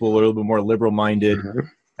some people are a little bit more liberal-minded. Mm-hmm.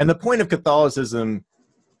 And the point of Catholicism,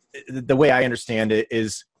 the way I understand it,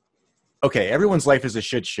 is, okay, everyone's life is a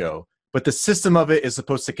shit show, but the system of it is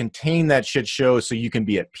supposed to contain that shit show so you can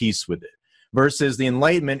be at peace with it. Versus the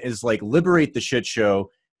Enlightenment is like liberate the shit show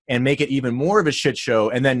and make it even more of a shit show,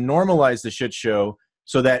 and then normalize the shit show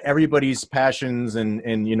so that everybody's passions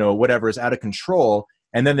and you know, whatever is out of control,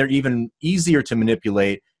 and then they're even easier to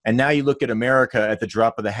manipulate. And now you look at America, at the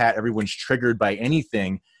drop of the hat, everyone's triggered by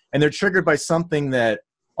anything, and they're triggered by something that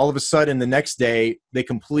all of a sudden the next day they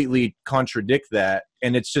completely contradict that.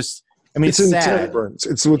 And it's just, I mean, it's sad. Intemperance.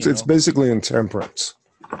 It's basically intemperance.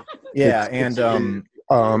 Yeah.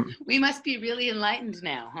 We must be really enlightened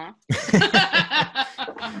now, huh?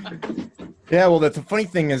 Yeah, well, the funny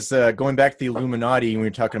thing is, going back to the Illuminati, when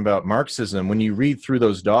you're talking about Marxism, when you read through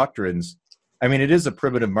those doctrines, I mean, it is a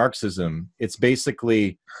primitive Marxism. It's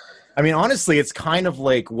basically, I mean, honestly, it's kind of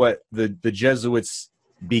like what the Jesuits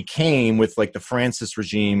became with like the Francis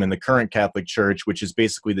regime and the current Catholic Church, which is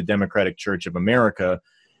basically the Democratic Church of America.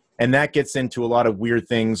 And that gets into a lot of weird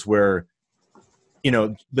things where, you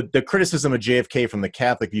know, the criticism of JFK from the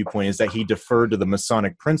Catholic viewpoint is that he deferred to the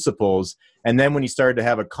Masonic principles. And then when he started to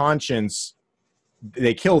have a conscience,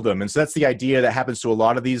 they killed him. And so that's the idea that happens to a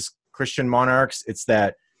lot of these Christian monarchs. It's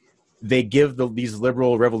that they give these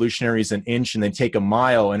liberal revolutionaries an inch and they take a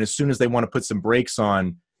mile. And as soon as they want to put some brakes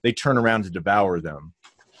on, they turn around to devour them.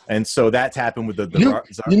 And so that's happened with the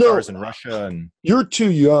czars in Russia. And you're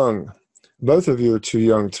too young. Both of you are too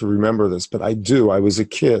young to remember this, but I do. I was a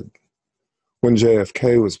kid when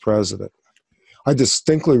JFK was president. I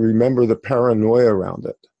distinctly remember the paranoia around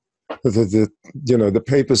it. The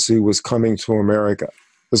papacy was coming to America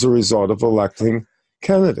as a result of electing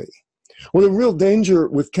Kennedy. Well, the real danger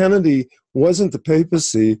with Kennedy wasn't the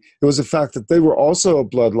papacy. It was the fact that they were also a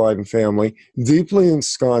bloodline family, deeply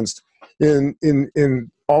ensconced in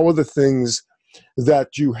all of the things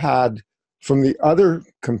that you had from the other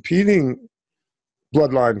competing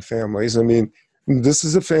bloodline families. I mean, this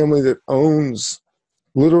is a family that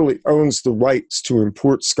literally owns the rights to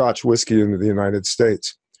import Scotch whiskey into the United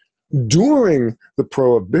States during the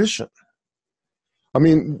Prohibition. I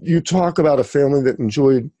mean, you talk about a family that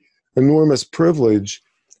enjoyed enormous privilege.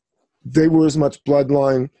 They were as much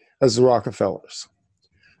bloodline as the Rockefellers.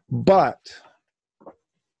 But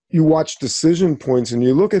you watch decision points and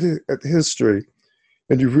you look at history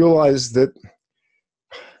and you realize that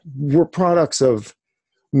we're products of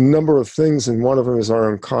a number of things, and one of them is our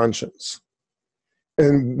own conscience.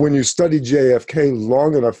 And when you study JFK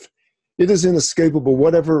long enough, it is inescapable.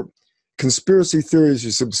 Whatever conspiracy theories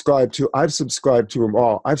you subscribe to, I've subscribed to them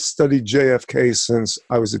all. I've studied JFK since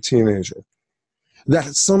I was a teenager. That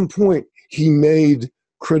at some point, he made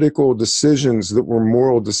critical decisions that were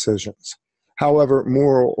moral decisions, however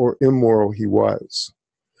moral or immoral he was.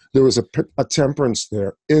 There was a temperance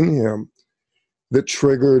there in him that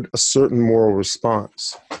triggered a certain moral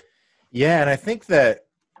response. Yeah, and I think that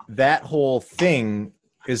whole thing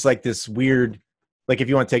is like this weird, like if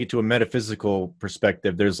you want to take it to a metaphysical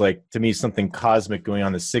perspective, there's like, to me, something cosmic going on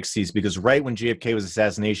in the 60s, because right when JFK was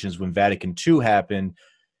assassination is when Vatican II happened.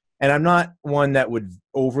 And I'm not one that would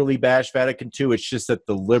overly bash Vatican II. It's just that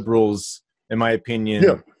the liberals, in my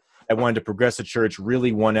opinion, that wanted to progress the church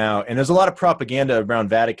really won out. And there's a lot of propaganda around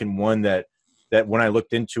Vatican I that when I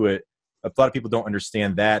looked into it, a lot of people don't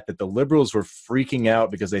understand that the liberals were freaking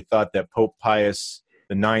out because they thought that Pope Pius,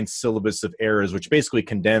 the 9th syllabus of errors, which basically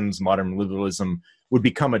condemns modern liberalism, would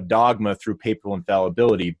become a dogma through papal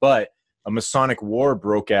infallibility. But a Masonic war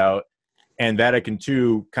broke out, and Vatican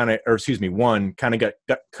II I kind of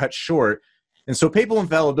got cut short. And so papal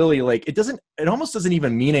infallibility, like it almost doesn't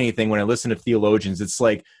even mean anything when I listen to theologians. It's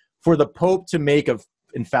like, for the Pope to make an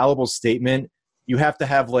infallible statement, you have to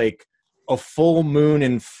have like a full moon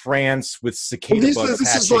in France with cicada bugs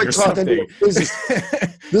hatching or something.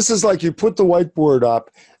 This is like you put the whiteboard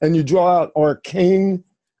up and you draw out arcane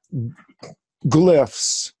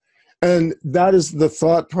glyphs, and that is the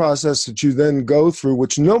thought process that you then go through,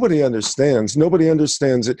 which nobody understands. Nobody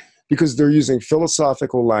understands it because they're using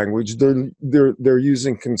philosophical language. They're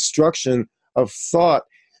using construction of thought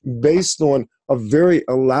based on a very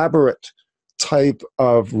elaborate type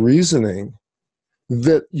of reasoning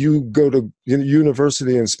that you go to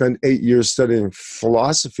university and spend 8 years studying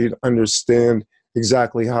philosophy to understand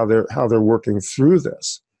exactly how they're working through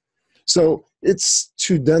this. So it's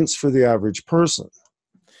too dense for the average person.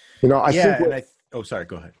 I think. Sorry,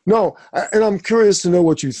 go ahead. No, and I'm curious to know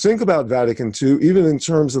what you think about Vatican II, even in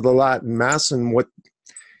terms of the Latin Mass and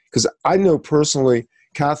because I know personally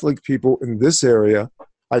Catholic people in this area.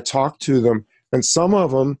 I talk to them, and some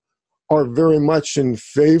of them are very much in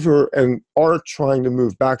favor and are trying to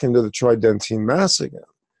move back into the Tridentine Mass again.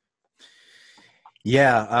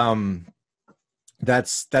 Yeah,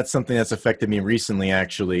 that's something that's affected me recently,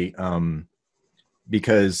 actually,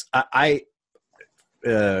 because I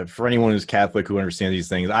for anyone who's Catholic who understands these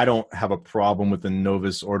things, I don't have a problem with the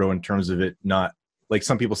Novus Ordo in terms of it not, like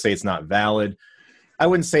some people say it's not valid. I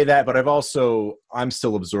wouldn't say that, but I'm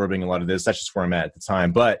still absorbing a lot of this. That's just where I'm at the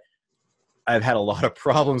time. But I've had a lot of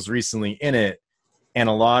problems recently in it, and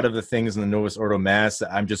a lot of the things in the Novus Ordo Mass,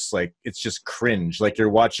 I'm just like, it's just cringe. Like you're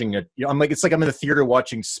watching it's like I'm in the theater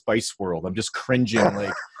watching Spice World. I'm just cringing.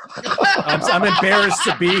 Like I'm embarrassed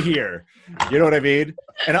to be here. You know what I mean?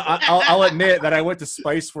 And I'll admit that I went to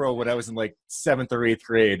Spice World when I was in like 7th or 8th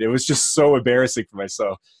grade. It was just so embarrassing for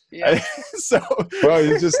myself. Yeah. Well,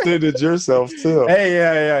 you just did it yourself too. Hey,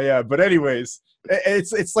 yeah. But anyways,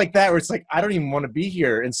 it's like that where it's like I don't even want to be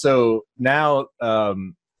here. And so now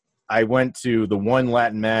I went to the one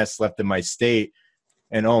Latin Mass left in my state,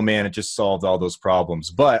 and oh man, it just solved all those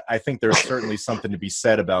problems. But I think there's certainly something to be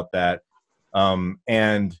said about that.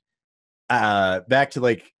 And back to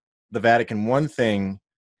like the Vatican I thing,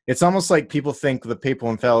 it's almost like people think the papal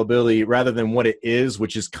infallibility, rather than what it is,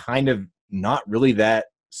 which is kind of not really that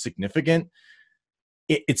significant,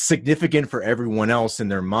 it's significant for everyone else in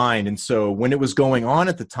their mind. And so when it was going on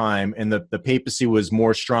at the time, and the papacy was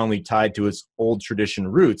more strongly tied to its old tradition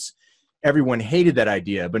roots, everyone hated that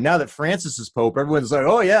idea. But now that Francis is Pope, everyone's like,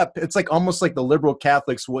 oh yeah, it's like almost like the liberal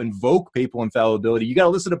Catholics will invoke papal infallibility. You got to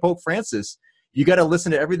listen to Pope Francis. You got to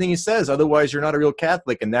listen to everything he says. Otherwise, you're not a real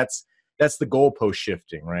Catholic. And that's the goalpost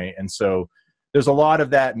shifting, right? And so there's a lot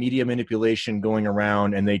of that media manipulation going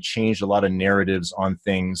around, and they changed a lot of narratives on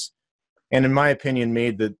things. And in my opinion,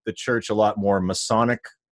 made the church a lot more Masonic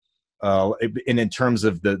in terms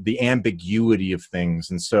of the ambiguity of things.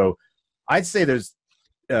 And so I'd say there's,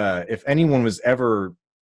 if anyone was ever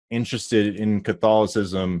interested in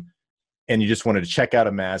Catholicism and you just wanted to check out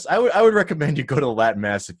a mass, I would recommend you go to the Latin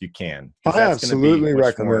Mass if you can. I absolutely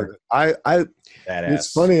recommend it.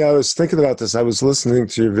 It's funny, I was thinking about this. I was listening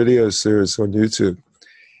to your video series on YouTube,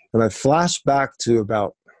 and I flashed back to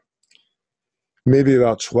maybe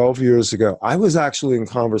about 12 years ago. I was actually in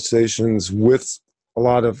conversations with a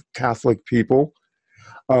lot of Catholic people.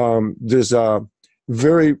 There's a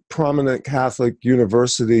very prominent Catholic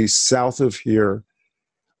university south of here,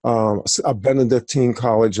 a Benedictine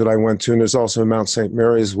college that I went to, and there's also Mount St.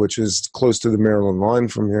 Mary's, which is close to the Maryland line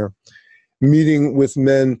from here, meeting with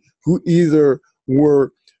men who either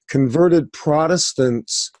were converted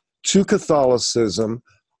Protestants to Catholicism.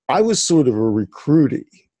 I was sort of a recruitee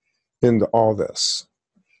into all this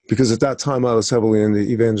because at that time I was heavily into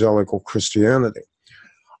evangelical Christianity.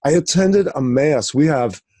 I attended a mass. We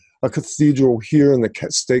have a cathedral here in the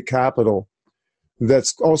state capital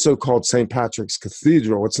that's also called St. Patrick's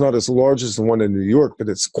Cathedral. It's not as large as the one in New York, but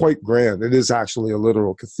it's quite grand. It is actually a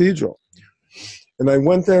literal cathedral. And I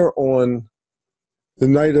went there on the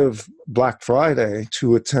night of Black Friday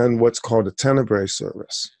to attend what's called a Tenebrae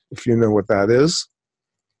service, if you know what that is.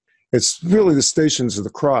 It's really the Stations of the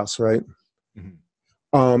Cross, right?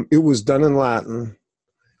 Mm-hmm. It was done in Latin,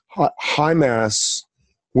 high mass,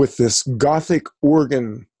 with this Gothic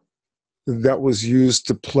organ that was used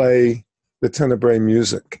to play the Tenebrae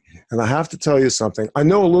music. And I have to tell you something. I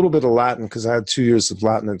know a little bit of Latin because I had 2 years of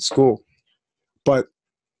Latin in school, but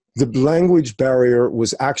the language barrier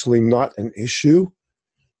was actually not an issue.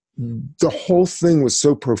 The whole thing was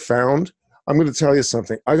so profound. I'm going to tell you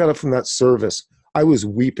something. I got up from that service. I was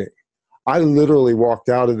weeping. I literally walked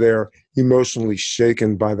out of there emotionally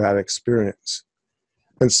shaken by that experience.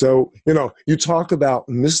 And so, you talk about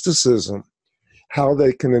mysticism, how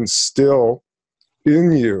they can instill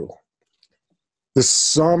in you this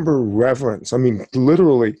somber reverence. I mean,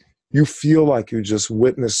 literally, you feel like you just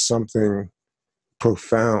witnessed something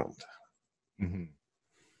profound. Mm-hmm.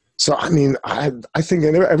 So, I mean, I think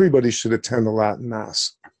everybody should attend the Latin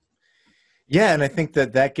Mass. Yeah, and I think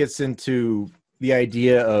that gets into the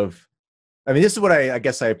idea of, I mean, this is what I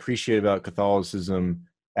guess I appreciate about Catholicism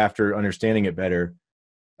after understanding it better.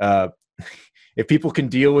 If people can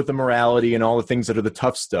deal with the morality and all the things that are the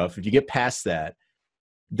tough stuff, if you get past that,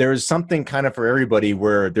 there's something kind of for everybody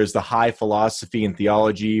where there's the high philosophy and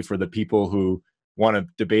theology for the people who want to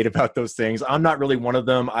debate about those things. I'm not really one of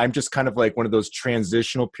them. I'm just kind of like one of those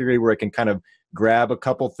transitional period where I can kind of grab a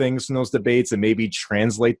couple things from those debates and maybe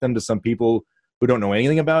translate them to some people who don't know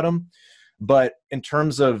anything about them. But in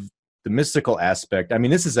terms of the mystical aspect, I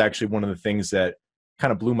mean, this is actually one of the things that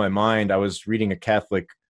kind of blew my mind. I was reading a Catholic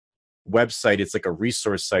website. It's like a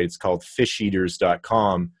resource site. It's called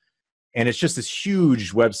fisheaters.com. And it's just this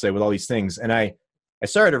huge website with all these things. And I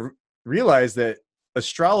started to realize that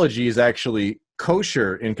astrology is actually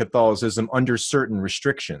kosher in Catholicism under certain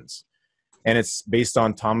restrictions. And it's based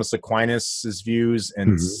on Thomas Aquinas' views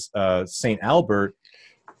and St. Albert.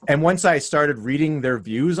 And once I started reading their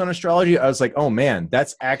views on astrology, I was like, oh man,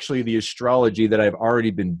 that's actually the astrology that I've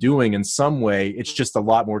already been doing in some way. It's just a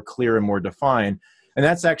lot more clear and more defined. And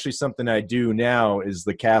that's actually something I do now, is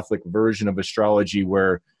the Catholic version of astrology,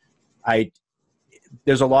 where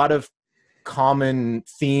there's a lot of common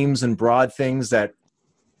themes and broad things that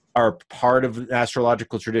are part of the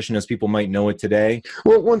astrological tradition as people might know it today.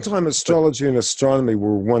 Well, at one time, astrology and astronomy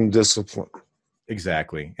were one discipline.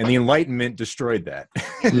 Exactly. And the Enlightenment destroyed that.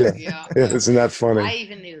 Yeah. Isn't that funny? I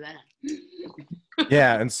even knew that.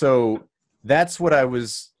 Yeah. And so that's what I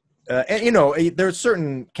was, there are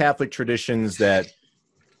certain Catholic traditions that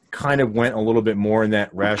kind of went a little bit more in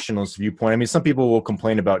that rationalist viewpoint. I mean, some people will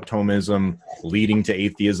complain about Thomism leading to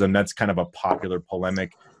atheism. That's kind of a popular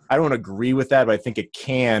polemic. I don't agree with that, but I think it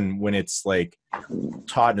can when it's like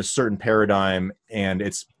taught in a certain paradigm and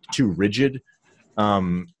it's too rigid.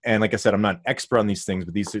 And like I said, I'm not an expert on these things,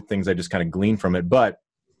 but these are things I just kind of glean from it. But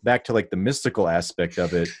back to like the mystical aspect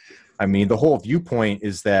of it, I mean, the whole viewpoint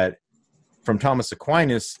is that from Thomas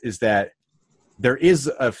Aquinas is that there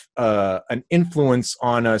is an influence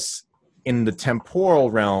on us in the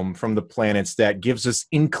temporal realm from the planets that gives us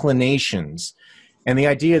inclinations. And the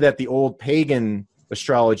idea that the old pagan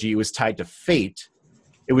astrology was tied to fate,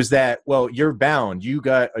 it was that, well, you're bound. You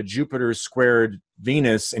got a Jupiter squared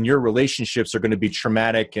Venus and your relationships are going to be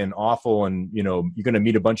traumatic and awful, and you're going to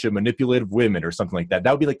meet a bunch of manipulative women or something like that.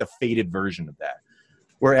 That would be like the fated version of that.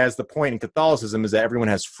 Whereas the point in Catholicism is that everyone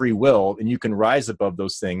has free will and you can rise above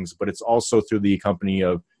those things, but it's also through the company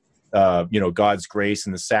of, God's grace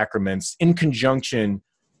and the sacraments in conjunction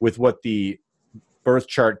with what the birth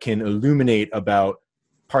chart can illuminate about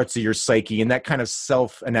parts of your psyche and that kind of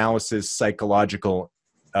self-analysis psychological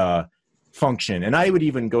function. And I would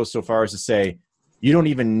even go so far as to say, you don't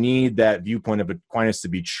even need that viewpoint of Aquinas to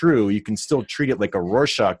be true. You can still treat it like a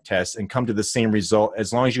Rorschach test and come to the same result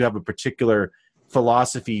as long as you have a particular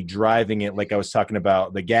philosophy driving it, like I was talking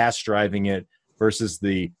about, the gas driving it versus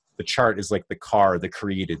the chart is like the car, the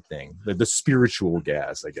created thing, the spiritual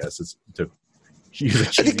gas, I guess, is to use a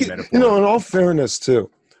cheesy metaphor. You know, in all fairness,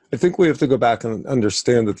 too, I think we have to go back and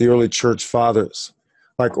understand that the early church fathers,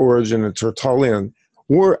 like Origen and Tertullian,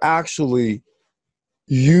 were actually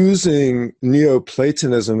using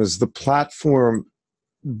Neoplatonism as the platform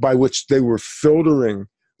by which they were filtering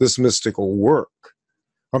this mystical work.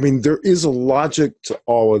 I mean, there is a logic to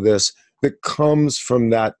all of this that comes from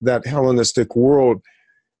that Hellenistic world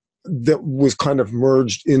that was kind of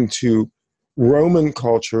merged into Roman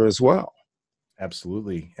culture as well.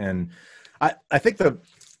 Absolutely. And I think the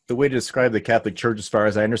way to describe the Catholic Church, as far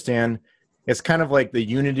as I understand, it's kind of like the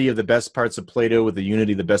unity of the best parts of Plato with the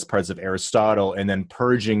unity of the best parts of Aristotle, and then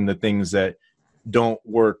purging the things that don't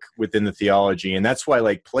work within the theology. And that's why,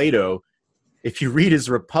 like Plato, if you read his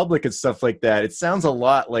Republic and stuff like that, it sounds a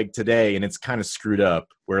lot like today, and it's kind of screwed up,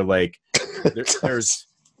 where like there's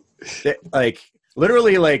like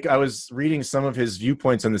literally, like I was reading some of his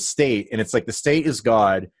viewpoints on the state, and it's like the state is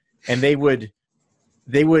God, and they would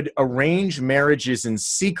arrange marriages in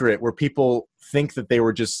secret where people think that they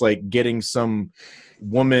were just like getting some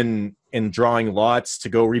woman and drawing lots to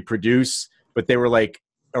go reproduce, but they were like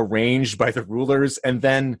arranged by the rulers. And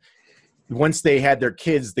then once they had their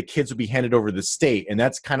kids, the kids would be handed over to the state. And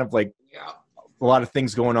that's kind of like a lot of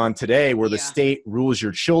things going on today where the state rules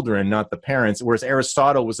your children, not the parents, whereas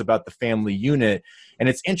Aristotle was about the family unit. And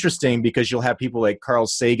it's interesting because you'll have people like Carl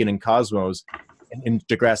Sagan and Cosmos and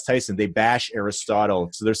DeGrasse Tyson, they bash Aristotle.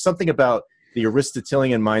 So there's something about the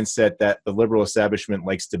Aristotelian mindset that the liberal establishment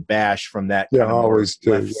likes to bash from that kind of always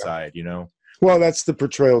left side, you know? Well, that's the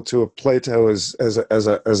portrayal too of Plato as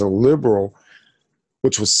a liberal,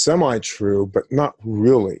 which was semi-true, but not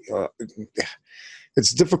really.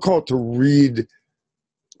 It's difficult to read,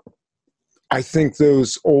 I think,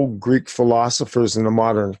 those old Greek philosophers in a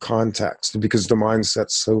modern context because the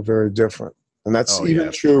mindset's so very different. And that's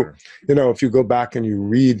true, sure. You know, if you go back and you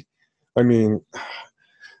read, I mean,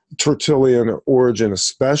 Tertullian or Origen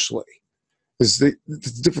especially, it's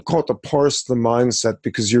difficult to parse the mindset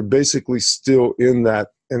because you're basically still in that,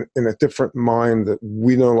 in a different mind that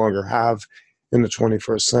we no longer have in the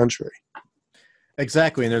 21st century.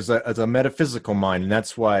 Exactly, and there's a metaphysical mind, and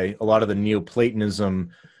that's why a lot of the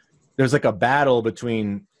Neoplatonism, there's like a battle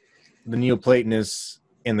between the Neoplatonists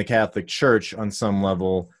and the Catholic Church on some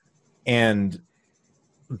level, and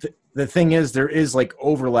the thing is, there is like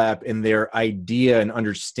overlap in their idea and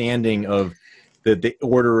understanding of the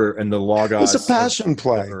order and the logos. It's a passion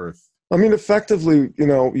play. I mean, effectively, you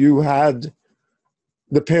know, you had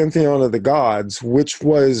the pantheon of the gods, which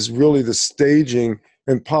was really the staging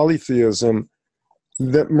and polytheism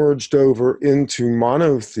that merged over into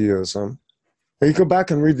monotheism. And you go back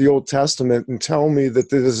and read the Old Testament and tell me that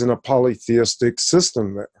there isn't a polytheistic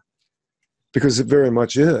system there, because it very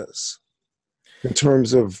much is, in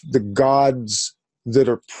terms of the gods that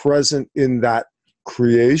are present in that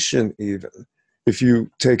creation, even if you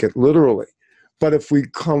take it literally. But if we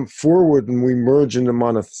come forward and we merge into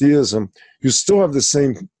monotheism, you still have the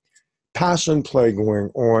same passion play going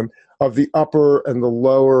on of the upper and the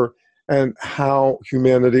lower, and how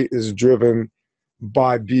humanity is driven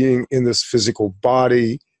by being in this physical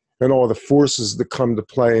body and all the forces that come to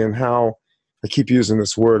play, and how, I keep using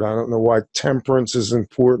this word, I don't know why, temperance is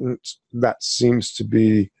important. That seems to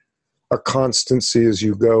be a constancy as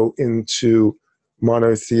you go into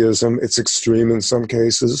monotheism. It's extreme in some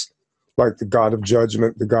cases, like the God of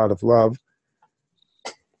judgment, the God of love.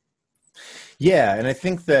 Yeah, and I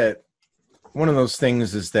think that one of those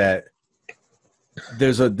things is that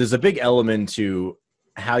there's a big element to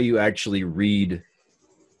how you actually read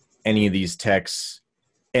any of these texts,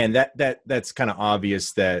 and that's kind of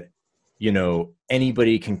obvious that, you know,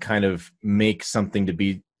 anybody can kind of make something to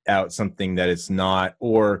be out something that it's not,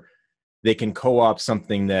 or they can co-opt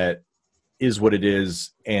something that is what it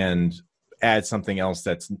is and add something else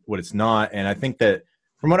that's what it's not. And I think that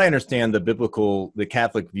from what I understand, the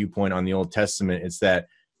Catholic viewpoint on the Old Testament is that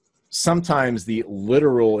sometimes the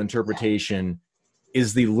literal interpretation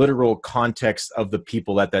is the literal context of the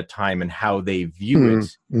people at that time and how they view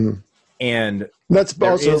it. Mm-hmm. And that's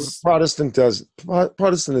also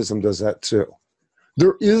Protestantism does that too.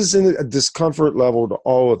 There is a discomfort level to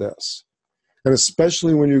all of this. And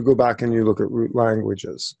especially when you go back and you look at root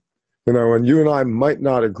languages. You know, and you and I might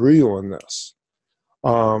not agree on this.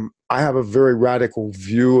 I have a very radical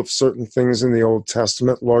view of certain things in the Old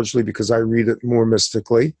Testament, largely because I read it more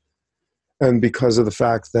mystically, and because of the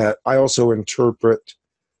fact that I also interpret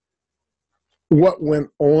what went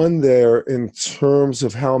on there in terms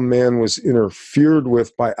of how man was interfered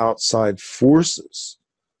with by outside forces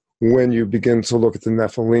when you begin to look at the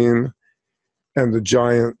Nephilim and the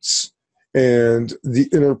giants and the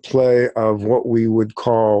interplay of what we would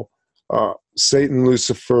call Satan,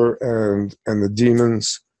 Lucifer, and the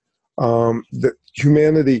demons. That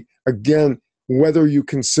humanity, again, whether you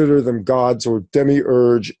consider them gods or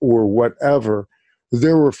demiurge or whatever,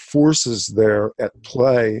 there were forces there at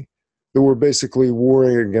play that were basically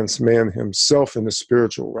warring against man himself in the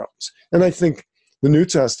spiritual realms. And I think the New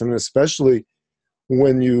Testament, especially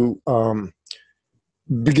when you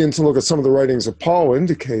begin to look at some of the writings of Paul,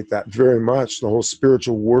 indicate that very much, the whole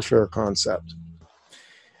spiritual warfare concept.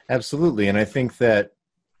 Absolutely. And I think that,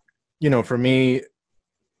 you know, for me,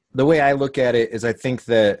 the way I look at it is I think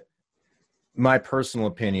that my personal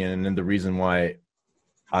opinion and the reason why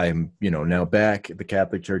I'm, you know, now back at the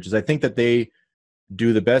Catholic Church is I think that they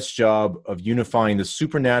do the best job of unifying the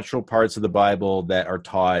supernatural parts of the Bible that are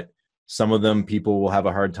taught. Some of them people will have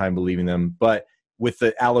a hard time believing them, but with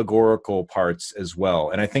the allegorical parts as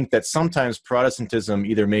well. And I think that sometimes Protestantism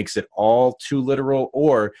either makes it all too literal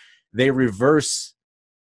or they reverse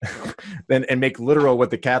and make literal what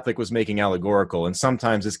the Catholic was making allegorical. And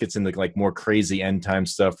sometimes this gets into like more crazy end time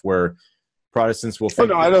stuff where Protestants will think.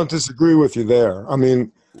 Oh, no, I don't disagree with you there. I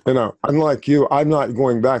mean, you know, unlike you, I'm not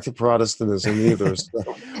going back to Protestantism either.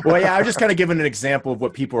 So. Well, yeah, I was just kind of giving an example of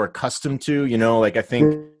what people are accustomed to, you know, like I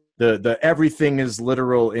think the everything is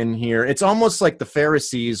literal in here. It's almost like the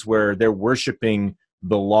Pharisees where they're worshiping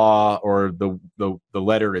the law or the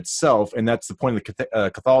letter itself. And that's the point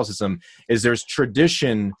of Catholicism is there's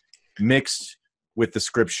tradition mixed with the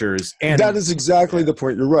scriptures. And that is exactly the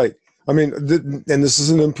point. You're right. I mean, and this is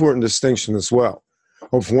an important distinction as well.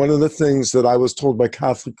 Of one of the things that I was told by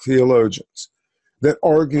Catholic theologians that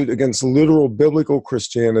argued against literal biblical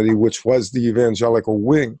Christianity, which was the evangelical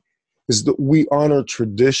wing, is that we honor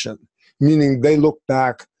tradition, meaning they look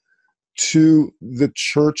back to the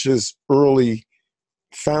church's early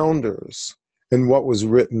founders and what was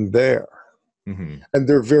written there. Mm-hmm. And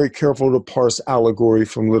they're very careful to parse allegory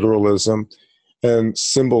from literalism and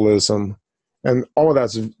symbolism. And all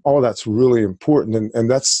of that's really important,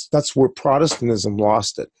 and that's where Protestantism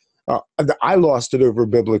lost it. I lost it over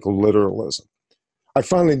biblical literalism.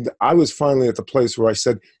 I was finally at the place where I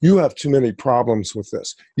said, you have too many problems with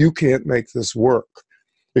this. You can't make this work.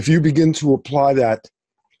 If you begin to apply that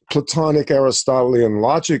Platonic Aristotelian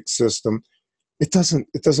logic system, it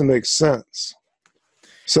doesn't make sense.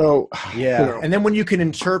 So yeah, you know. And then when you can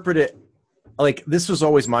interpret it, like this was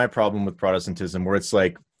always my problem with Protestantism, where it's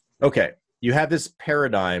like, okay, you have this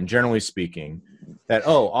paradigm, generally speaking, that,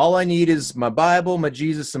 oh, all I need is my Bible, my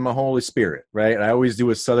Jesus, and my Holy Spirit, right? And I always do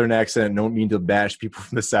a Southern accent, don't mean to bash people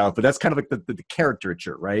from the South, but that's kind of like the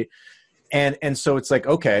caricature, right? And so it's like,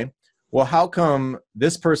 okay, well, how come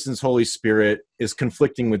this person's Holy Spirit is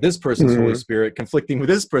conflicting with this person's Holy Spirit, conflicting with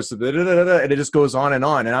this person, and it just goes on.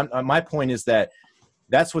 And my point is that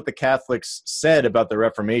that's what the Catholics said about the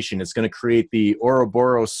Reformation. It's going to create the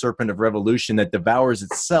Ouroboros serpent of revolution that devours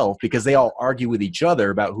itself because they all argue with each other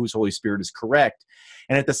about whose Holy Spirit is correct.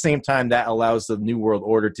 And at the same time, that allows the New World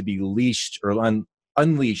Order to be leashed or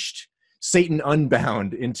unleashed, Satan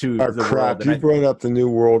unbound into the world. You brought up the New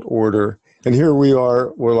World Order. And here we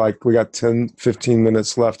are. We got 10, 15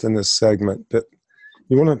 minutes left in this segment. But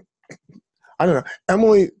you want to, I don't know.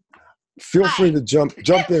 Emily, feel free to jump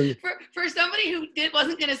in. For somebody who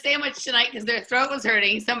wasn't going to say much tonight because their throat was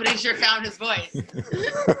hurting, somebody sure found his voice.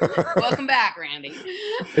 Welcome back, Randy.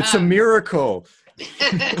 It's a miracle.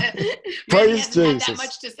 Praise Jesus. Had that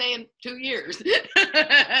much to say in 2 years.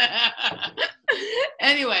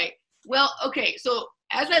 Anyway, well, okay. So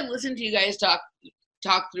as I listen to you guys talk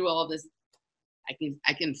through all of this,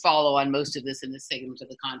 I can follow on most of this in this segment of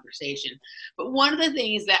the conversation. But one of the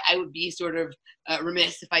things that I would be sort of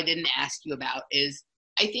remiss if I didn't ask you about is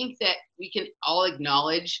I think that we can all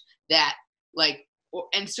acknowledge that,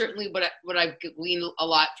 and certainly what I've gleaned a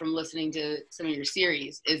lot from listening to some of your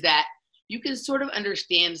series is that you can sort of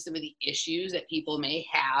understand some of the issues that people may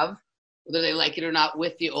have, whether they like it or not,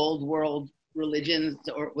 with the old world religions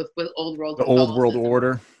or with old world. The old world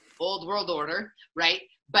order. Old world order, right?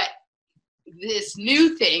 But this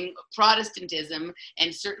new thing, Protestantism,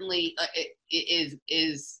 and certainly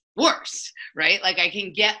is worse, right? Like I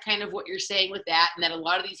can get kind of what you're saying with that, and that a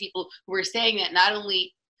lot of these people who are saying that not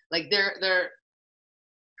only like they're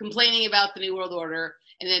complaining about the New World Order,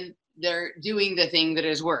 and then they're doing the thing that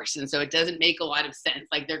is worse. And so it doesn't make a lot of sense.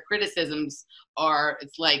 Like their criticisms are,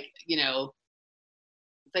 it's like, you know,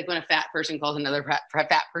 it's like when a fat person calls another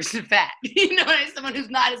fat person fat, you know, someone who's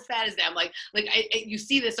not as fat as them. Like you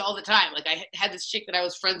see this all the time. Like I had this chick that I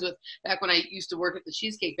was friends with back when I used to work at the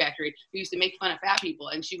Cheesecake Factory, who used to make fun of fat people,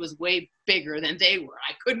 and she was way bigger than they were.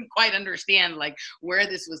 I couldn't quite understand like where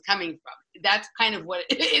this was coming from. That's kind of what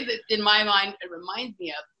in my mind it reminds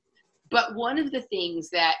me of. But one of the things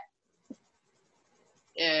that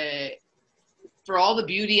for all the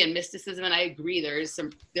beauty and mysticism, and I agree, there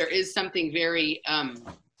is something very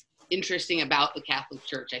interesting about the Catholic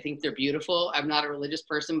Church. I think they're beautiful. I'm not a religious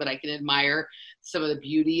person, but I can admire some of the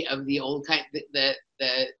beauty of the old kind, the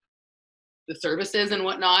services and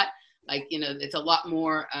whatnot. Like, you know, it's a lot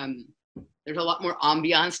more. There's a lot more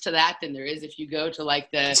ambiance to that than there is if you go to like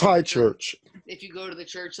the Thai church. If you go to the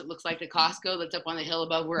church that looks like the Costco that's up on the hill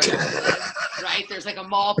above where I live, right? There's like a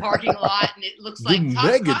mall parking lot, and it looks like the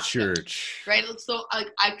mega Costco, church, right? It looks so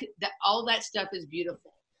like all that stuff is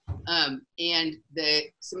beautiful, and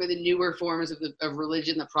some of the newer forms of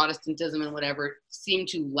religion, the Protestantism and whatever, seem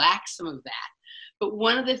to lack some of that. But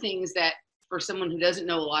one of the things that, for someone who doesn't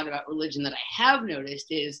know a lot about religion, that I have noticed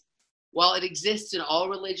is, while it exists in all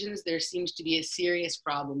religions, there seems to be a serious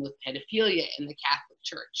problem with pedophilia in the Catholic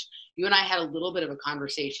Church. You and I had a little bit of a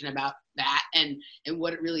conversation about that and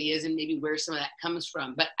what it really is and maybe where some of that comes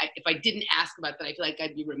from. But if I didn't ask about that, I feel like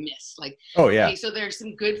I'd be remiss. Like, oh yeah. Okay, so there's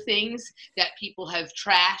some good things that people have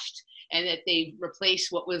trashed and that they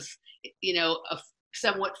replaced what was, you know, a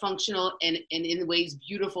somewhat functional and in ways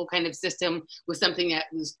beautiful kind of system with something that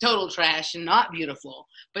was total trash and not beautiful.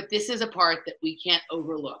 But this is a part that we can't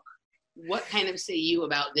overlook. What kind of say you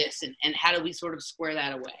about this, and how do we sort of square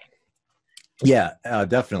that away? Yeah,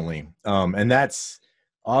 definitely. And that's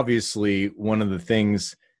obviously one of the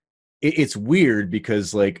things. It's weird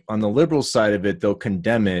because, like, on the liberal side of it, they'll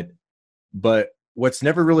condemn it. But what's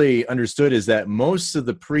never really understood is that most of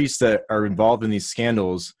the priests that are involved in these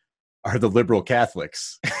scandals are the liberal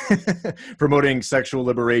Catholics promoting sexual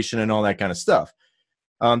liberation and all that kind of stuff.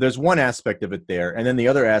 There's one aspect of it there. And then the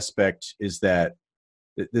other aspect is that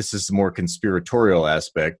this is the more conspiratorial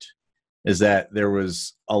aspect, is that there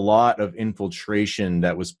was a lot of infiltration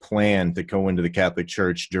that was planned to go into the Catholic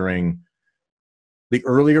Church during the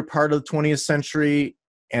earlier part of the 20th century.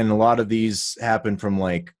 And a lot of these happened from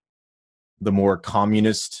like the more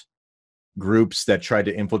communist groups that tried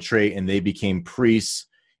to infiltrate, and they became priests,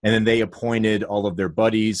 and then they appointed all of their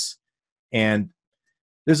buddies. And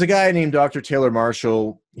there's a guy named Dr. Taylor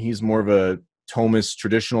Marshall. He's more of a Thomist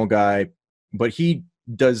traditional guy, but he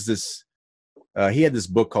does this. He had this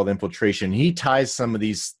book called Infiltration. He ties some of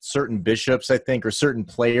these certain bishops, I think, or certain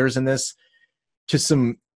players in this to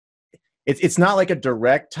some. It's not like a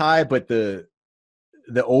direct tie, but the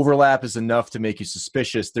overlap is enough to make you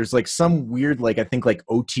suspicious. There's like some weird, like I think like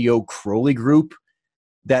OTO Crowley group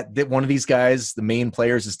that one of these guys, the main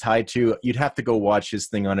players, is tied to. You'd have to go watch his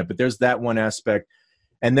thing on it, but there's that one aspect.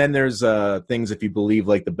 And then there's things, if you believe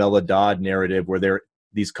like the Bella Dodd narrative, where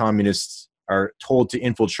these communists are told to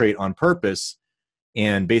infiltrate on purpose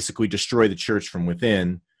and basically destroy the church from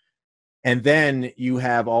within. And then you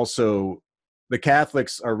have also the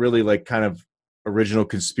Catholics are really like kind of original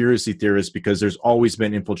conspiracy theorists, because there's always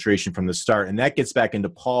been infiltration from the start. And that gets back into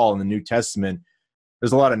Paul in the New Testament.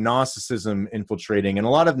 There's a lot of Gnosticism infiltrating, and a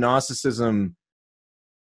lot of Gnosticism,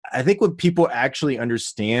 I think when people actually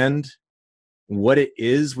understand what it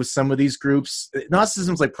is with some of these groups,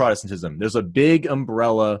 Gnosticism is like Protestantism. There's a big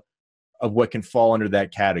umbrella of what can fall under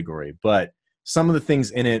that category, but some of the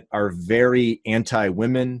things in it are very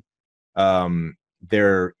anti-women.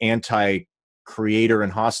 They're anti-creator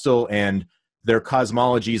and hostile, and their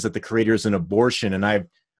cosmology is that the creator is an abortion. And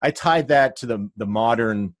I tied that to the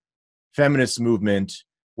modern feminist movement,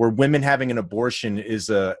 where women having an abortion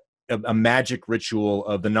is a magic ritual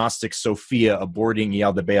of the Gnostic Sophia aborting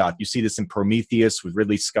Yaldabaoth. You see this in Prometheus with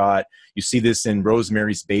Ridley Scott. You see this in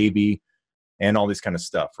Rosemary's Baby and all this kind of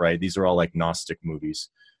stuff, right? These are all like Gnostic movies.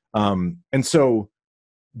 And so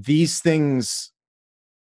these things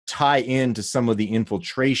tie into some of the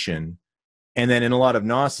infiltration. And then in a lot of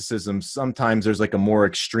Gnosticism, sometimes there's like a more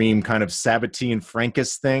extreme kind of Sabbatean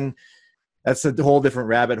Frankist thing. That's a whole different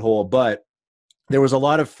rabbit hole. But there was a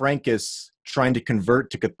lot of Frankists trying to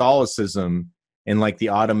convert to Catholicism in like the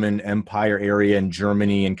Ottoman Empire area in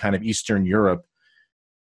Germany and kind of Eastern Europe.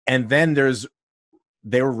 And then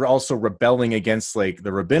they were also rebelling against like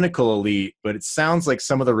the rabbinical elite, but it sounds like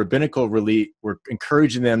some of the rabbinical elite were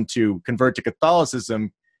encouraging them to convert to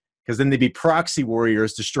Catholicism, because then they'd be proxy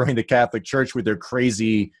warriors destroying the Catholic Church with their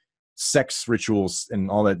crazy sex rituals and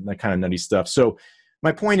all that kind of nutty stuff. So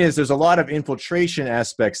my point is there's a lot of infiltration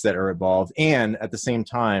aspects that are involved. And at the same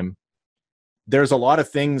time, there's a lot of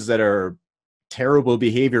things that are terrible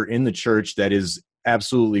behavior in the church that is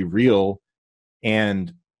absolutely real.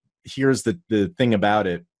 And here's the thing about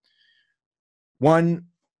it. One,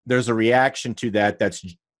 there's a reaction to that that's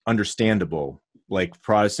understandable, like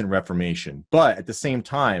Protestant Reformation. But at the same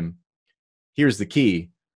time, here's the key.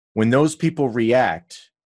 When those people react,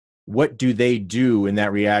 what do they do in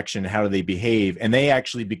that reaction? How do they behave? And they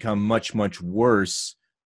actually become much, much worse.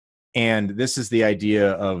 And this is the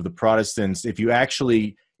idea of the Protestants. If you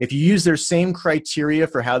use their same criteria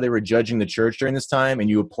for how they were judging the church during this time and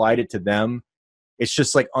you applied it to them, it's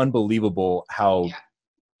just like unbelievable how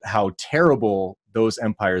terrible those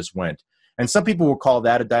empires went. And some people will call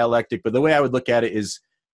that a dialectic, but the way I would look at it is,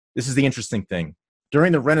 this is the interesting thing.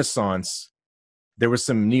 During the Renaissance, there was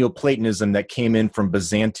some Neoplatonism that came in from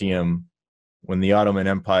Byzantium when the Ottoman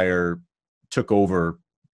Empire took over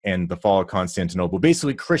and the fall of Constantinople.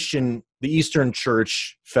 Basically, the Eastern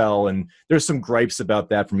Church fell, and there's some gripes about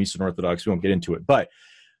that from Eastern Orthodox. We won't get into it, but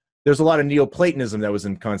there's a lot of Neoplatonism that was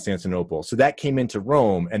in Constantinople. So that came into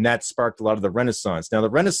Rome, and that sparked a lot of the Renaissance. Now, the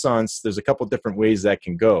Renaissance, there's a couple different ways that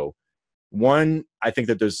can go. One, I think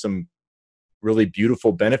that there's some really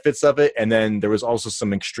beautiful benefits of it, and then there was also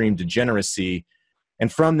some extreme degeneracy.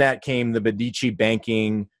 And from that came the Medici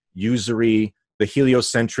banking, usury, the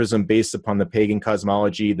heliocentrism based upon the pagan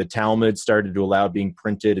cosmology. The Talmud started to allow being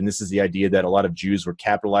printed, and this is the idea that a lot of Jews were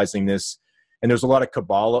capitalizing this. And there's a lot of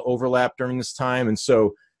Kabbalah overlap during this time. And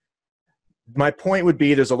so my point would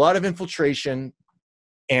be there's a lot of infiltration,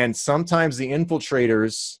 and sometimes the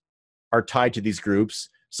infiltrators are tied to these groups.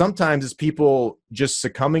 Sometimes it's people just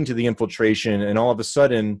succumbing to the infiltration, and all of a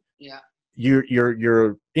sudden, you're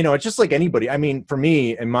it's just like anybody. I mean, for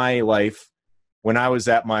me in my life, when I was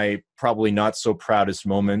at my probably not so proudest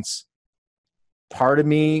moments, part of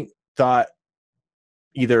me thought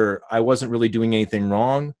either I wasn't really doing anything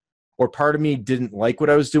wrong, or part of me didn't like what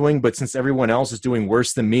I was doing. But since everyone else is doing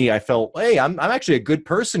worse than me, I felt, hey, I'm actually a good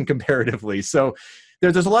person comparatively. So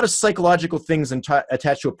there's a lot of psychological things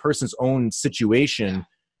attached to a person's own situation.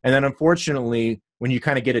 And then unfortunately, when you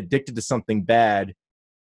kind of get addicted to something bad,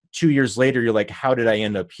 2 years later, you're like, how did I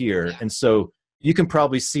end up here? Yeah. And so you can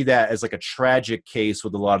probably see that as like a tragic case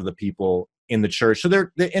with a lot of the people in the church. So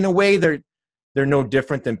they're in a way, they're no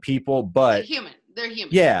different than people, but they're human.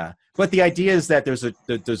 Yeah. But the idea is that there's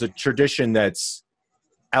a tradition that's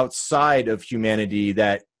outside of humanity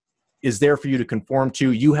that is there for you to conform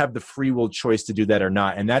to. You have the free will choice to do that or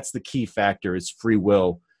not. And that's the key factor, is free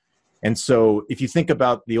will. And so if you think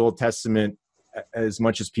about the Old Testament, as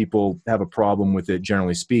much as people have a problem with it,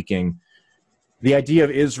 generally speaking, the idea of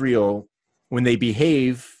Israel, when they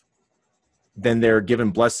behave, then they're given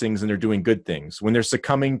blessings and they're doing good things. When they're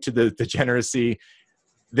succumbing to the degeneracy,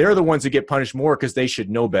 they're the ones who get punished more because they should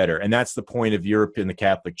know better. And that's the point of Europe in the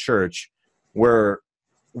Catholic Church, where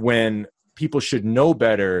when people should know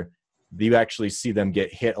better, you actually see them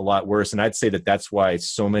get hit a lot worse. And I'd say that that's why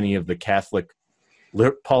so many of the Catholic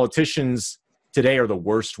politicians today are the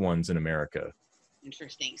worst ones in America.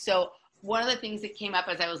 Interesting. So one of the things that came up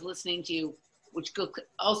as I was listening to you, which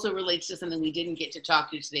also relates to something we didn't get to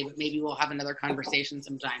talk to today, but maybe we'll have another conversation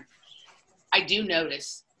sometime. I do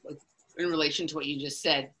notice, in relation to what you just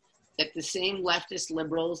said, that the same leftist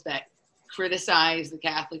liberals that criticize the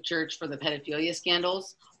Catholic Church for the pedophilia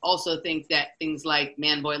scandals also think that things like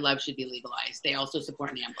man-boy love should be legalized. They also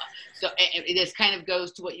support NAMBLA. So this kind of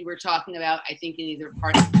goes to what you were talking about, I think, in either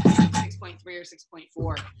part of 6.3 or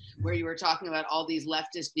 6.4, where you were talking about all these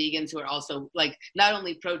leftist vegans who are also like not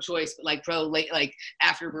only pro-choice, but like like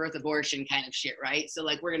after birth abortion kind of shit, right? So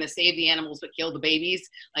like we're going to save the animals but kill the babies.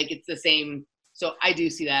 Like it's the same. So I do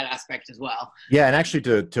see that aspect as well. Yeah, and actually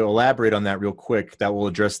to elaborate on that real quick, that will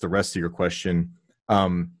address the rest of your question.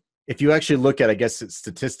 If you actually look at, I guess, it's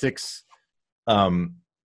statistics,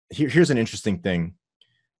 here's an interesting thing.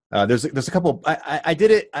 There's a couple, I did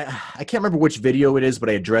it, I can't remember which video it is, but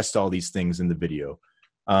I addressed all these things in the video.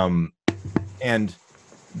 And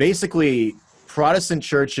basically, Protestant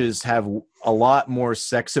churches have a lot more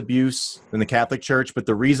sex abuse than the Catholic Church, but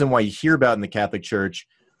the reason why you hear about it in the Catholic Church,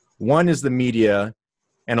 one is the media,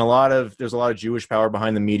 and there's a lot of Jewish power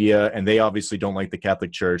behind the media, and they obviously don't like the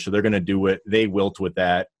Catholic Church, so they're going to do it. They wilt with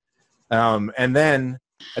that. And then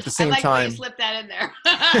at the same time, you slip that in there.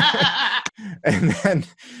 And then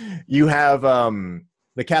you have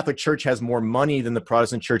the Catholic Church has more money than the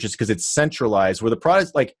Protestant churches because it's centralized. Where the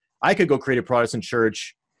Protestant, like I could go create a Protestant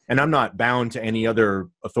church, and I'm not bound to any other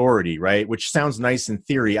authority, right? Which sounds nice in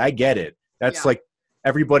theory. I get it. That's like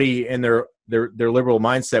everybody in their liberal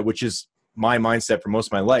mindset, which is my mindset for most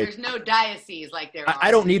of my life. There's no diocese like there are.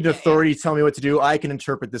 I don't need an authority to tell me what to do. I can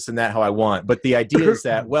interpret this and that how I want. But the idea is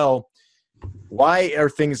that, well, why are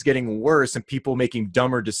things getting worse and people making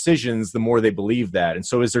dumber decisions the more they believe that? And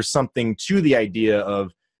so is there something to the idea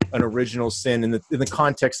of an original sin in the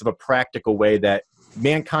context of a practical way that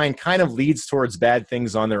mankind kind of leads towards bad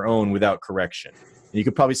things on their own without correction? And you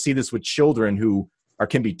could probably see this with children who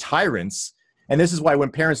can be tyrants. And this is why when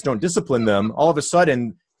parents don't discipline them, all of a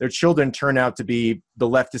sudden their children turn out to be the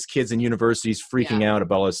leftist kids in universities freaking out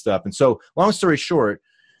about all this stuff. And so, long story short,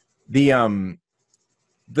 the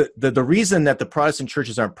reason that the Protestant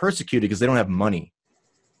churches aren't persecuted because they don't have money.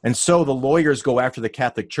 And so the lawyers go after the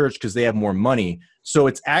Catholic Church because they have more money. So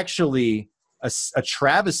it's actually a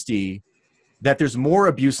travesty that there's more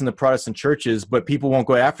abuse in the Protestant churches, but people won't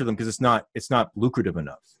go after them because it's not lucrative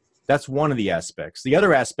enough. That's one of the aspects. The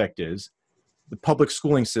other aspect is the public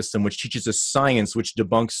schooling system, which teaches us science, which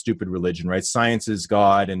debunks stupid religion, right? Science is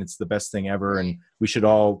God and it's the best thing ever and we should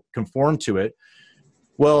all conform to it.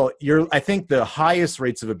 Well, I think the highest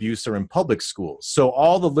rates of abuse are in public schools. So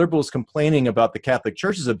all the liberals complaining about the Catholic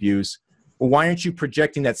Church's abuse, well, why aren't you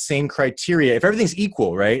projecting that same criteria? If everything's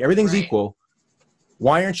equal, right? Everything's equal.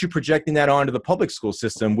 Why aren't you projecting that onto the public school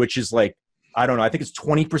system, which is like, I don't know, I think it's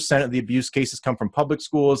 20% of the abuse cases come from public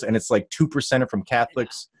schools and it's like 2% are from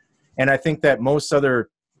Catholics. And I think that most other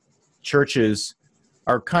churches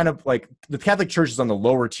are kind of like, the Catholic Church is on the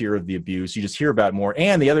lower tier of the abuse. You just hear about it more.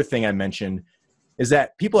 And the other thing I mentioned is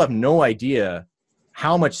that people have no idea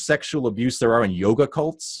how much sexual abuse there are in yoga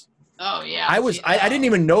cults. Oh yeah. I didn't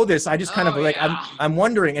even know this. I just kind of like, I'm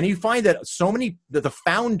wondering, and you find that so many, the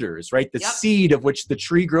founders, right? The seed of which the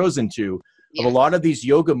tree grows into of a lot of these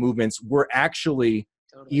yoga movements were actually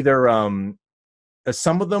either,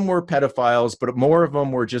 some of them were pedophiles, but more of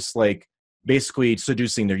them were just like basically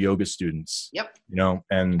seducing their yoga students. Yep. You know,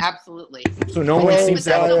 and absolutely. So no one seems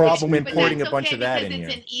to have a problem importing a bunch of that in here.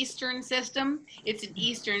 It's an Eastern system. It's an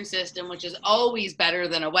Eastern system, which is always better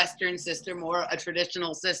than a Western system or a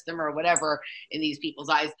traditional system or whatever in these people's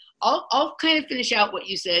eyes. I'll kind of finish out what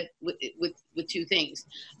you said with two things.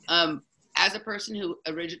 As a person who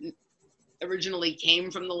originally came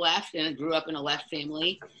from the left and grew up in a left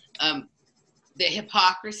family, the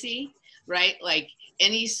hypocrisy, right? Like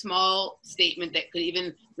any small statement that could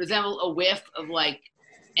even resemble a whiff of like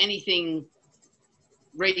anything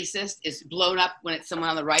racist is blown up when it's someone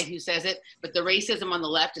on the right who says it. But the racism on the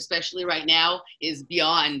left, especially right now, is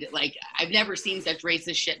beyond, like, I've never seen such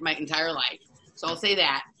racist shit in my entire life. So I'll say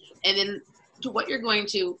that. And then to what you're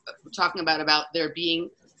talking about there being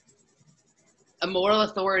a moral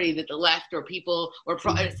authority that the left or people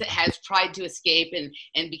has tried to escape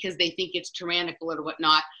and because they think it's tyrannical or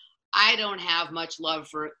whatnot. I don't have much love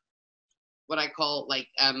for what I call like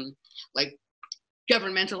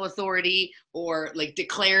governmental authority or like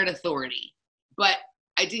declared authority. But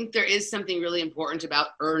I think there is something really important about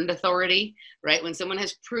earned authority, right? When someone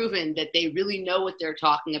has proven that they really know what they're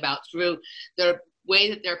talking about through the way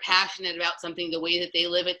that they're passionate about something, the way that they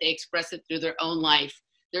live it, they express it through their own life.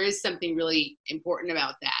 There is something really important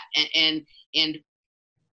about that. And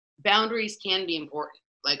boundaries can be important.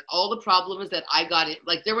 Like all the problems that I got,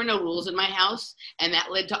 like there were no rules in my house, and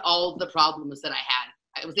that led to all the problems that I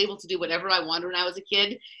had. I was able to do whatever I wanted when I was a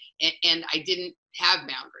kid, and I didn't have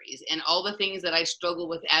boundaries. And all the things that I struggle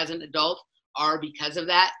with as an adult are because of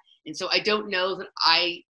that. And so I don't know that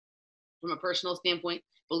I, from a personal standpoint,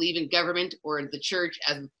 believe in government or the church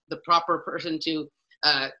as the proper person to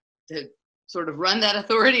sort of run that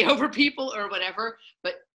authority over people or whatever.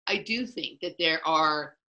 But I do think that there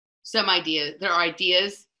are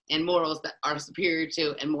ideas and morals that are superior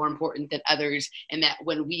to and more important than others, and that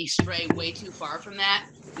when we stray way too far from that,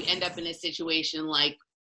 we end up in a situation like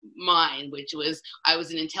mine, which was I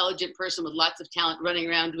was an intelligent person with lots of talent running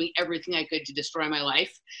around doing everything I could to destroy my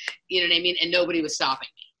life. You know what I mean? And nobody was stopping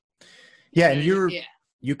me. Yeah, and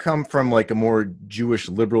you come from like a more Jewish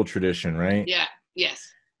liberal tradition, right? Yeah, yes.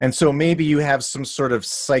 And so maybe you have some sort of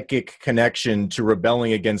psychic connection to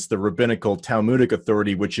rebelling against the rabbinical Talmudic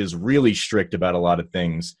authority, which is really strict about a lot of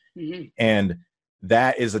things. Mm-hmm. And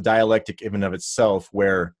that is a dialectic in and of itself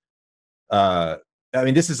where, I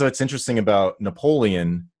mean, this is what's interesting about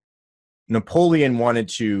Napoleon. Napoleon wanted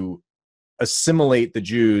to assimilate the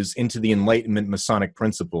Jews into the Enlightenment Masonic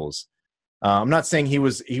principles. I'm not saying he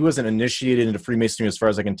wasn't initiated into Freemasonry as far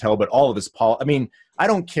as I can tell, but all of his I mean, I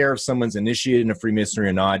don't care if someone's initiated into Freemasonry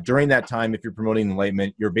or not. During that time, if you're promoting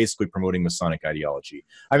Enlightenment, you're basically promoting Masonic ideology.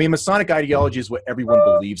 I mean, Masonic ideology is what everyone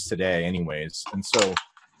believes today anyways. And so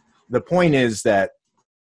the point is that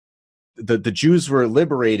the Jews were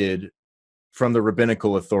liberated from the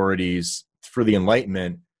rabbinical authorities for the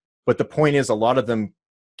Enlightenment, But the point is, a lot of them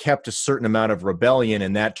kept a certain amount of rebellion,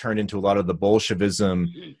 and that turned into a lot of the Bolshevism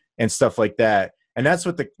and stuff like that. And that's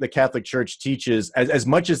what the Catholic Church teaches. As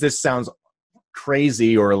much as this sounds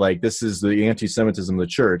crazy, or like this is the anti-Semitism of the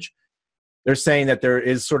church, they're saying that there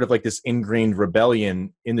is sort of like this ingrained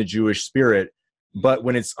rebellion in the Jewish spirit. But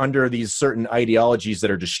when it's under these certain ideologies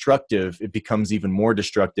that are destructive, it becomes even more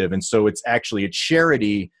destructive. And so it's actually a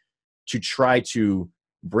charity to try to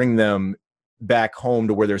bring them back home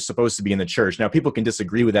to where they're supposed to be in the church. Now, people can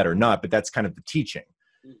disagree with that or not, but that's kind of the teaching.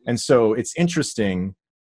 And so it's interesting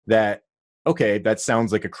that, okay, that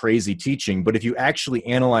sounds like a crazy teaching, but if you actually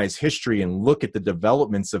analyze history and look at the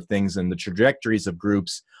developments of things and the trajectories of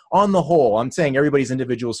groups on the whole, I'm saying everybody's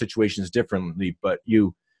individual situation is differently, but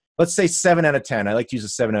let's say 7 out of 10. I like to use a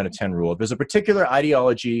 7 out of 10 rule. If there's a particular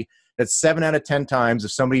ideology that's 7 out of 10 times,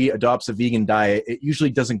 if somebody adopts a vegan diet, it usually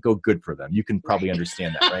doesn't go good for them. You can probably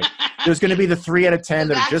understand that, right? There's going to be the 3 out of 10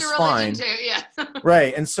 that are just fine. Too, yeah.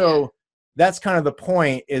 Right. And so that's kind of the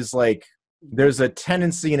point, is like, there's a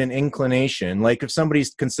tendency and an inclination. Like if somebody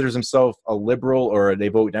considers himself a liberal or they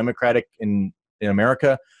vote Democratic in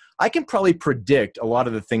America, I can probably predict a lot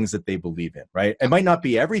of the things that they believe in, right? It might not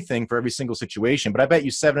be everything for every single situation, but I bet you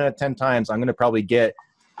 7 out of 10 times I'm going to probably get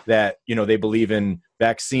that, they believe in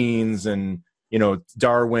vaccines and,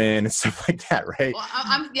 Darwin and stuff like that, right? Well,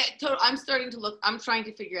 I'm starting to look. I'm trying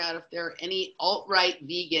to figure out if there are any alt-right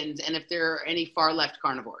vegans and if there are any far-left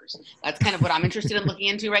carnivores. That's kind of what I'm interested in looking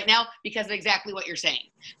into right now, because of exactly what you're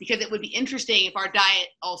saying. Because it would be interesting if our diet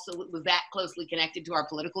also was that closely connected to our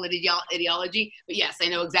political ideology. But yes, I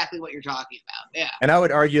know exactly what you're talking about. Yeah. And I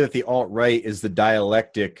would argue that the alt-right is the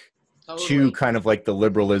dialectic to kind of like the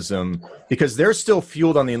liberalism, because they're still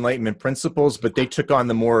fueled on the Enlightenment principles, but they took on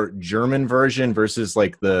the more German version versus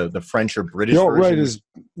like the French or British version.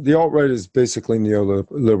 The alt-right is basically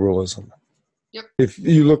neoliberalism. Yep. If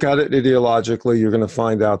you look at it ideologically, you're going to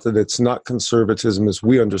find out that it's not conservatism as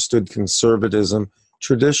we understood conservatism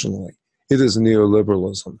traditionally. It is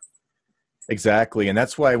neoliberalism. Exactly. And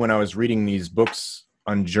that's why when I was reading these books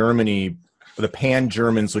on Germany, the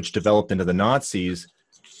pan-Germans, which developed into the Nazis,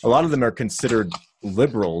 a lot of them are considered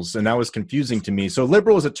liberals, and that was confusing to me. So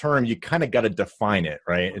liberal is a term, you kind of got to define it,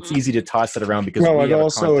 right? It's easy to toss it around because it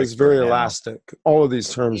also is very elastic. All of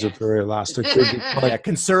these terms are very elastic. Yeah,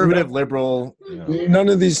 conservative, liberal. None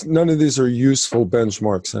of these are useful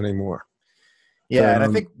benchmarks anymore. Yeah, and I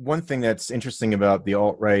think one thing that's interesting about the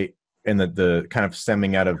alt-right and the kind of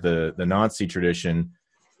stemming out of the Nazi tradition,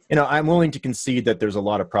 I'm willing to concede that there's a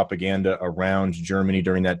lot of propaganda around Germany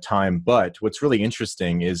during that time. But what's really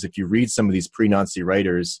interesting is if you read some of these pre-Nazi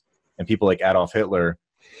writers and people like Adolf Hitler,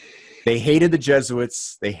 they hated the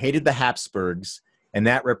Jesuits, they hated the Habsburgs, and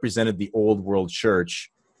that represented the old world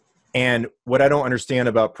church. And what I don't understand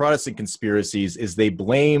about Protestant conspiracies is they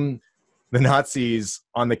blame the Nazis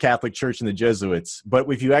on the Catholic Church and the Jesuits.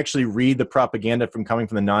 But if you actually read the propaganda coming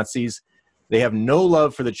from the Nazis, they have no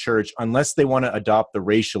love for the church unless they want to adopt the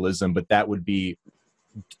racialism, but that would be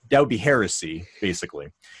heresy,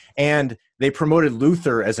 basically. And they promoted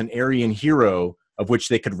Luther as an Aryan hero of which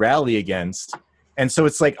they could rally against. And so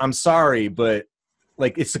it's like, I'm sorry, but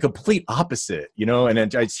like it's the complete opposite,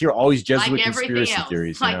 and I hear all these Jesuit conspiracy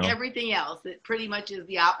theories. Like everything else, it pretty much is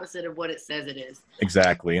the opposite of what it says it is.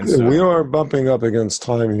 Exactly. And so, we are bumping up against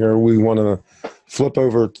time here. We want to flip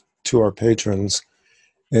over to our patrons.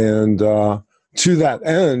 And to that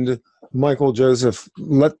end, Michael Joseph,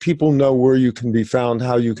 let people know where you can be found,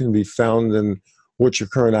 how you can be found, and what your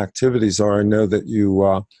current activities are. I know that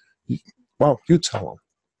you tell them.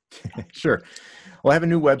 Sure. Well, I have a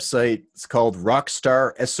new website. It's called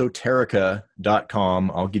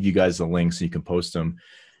rockstaresoterica.com. I'll give you guys a link so you can post them.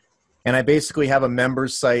 And I basically have a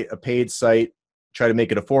members site, a paid site, try to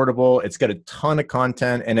make it affordable. It's got a ton of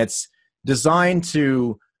content, and it's designed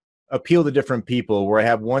to appeal to different people, where I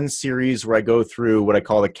have one series where I go through what I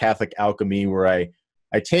call the Catholic Alchemy, where I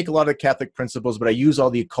take a lot of the Catholic principles, but I use all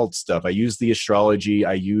the occult stuff. I use the astrology.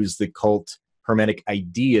 I use the cult hermetic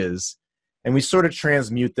ideas, and we sort of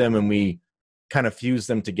transmute them and we kind of fuse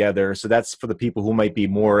them together. So that's for the people who might be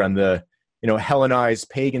more on the, Hellenized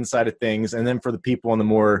pagan side of things. And then for the people on the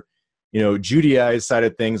more, Judaized side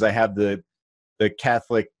of things, I have the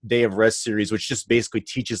Catholic Day of Rest series, which just basically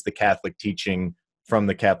teaches the Catholic teaching from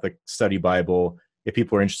the Catholic Study Bible, if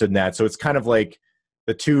people are interested in that. So it's kind of like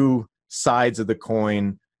the two sides of the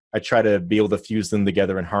coin. I try to be able to fuse them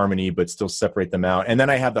together in harmony, but still separate them out. And then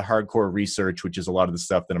I have the hardcore research, which is a lot of the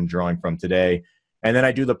stuff that I'm drawing from today. And then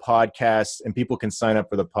I do the podcast, and people can sign up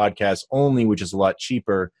for the podcast only, which is a lot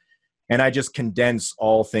cheaper. And I just condense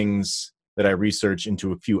all things that I research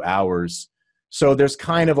into a few hours. So there's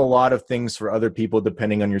kind of a lot of things for other people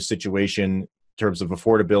depending on your situation in terms of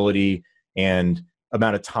affordability and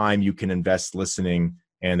amount of time you can invest listening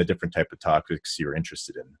and the different type of topics you're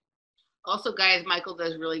interested in. Also, guys, Michael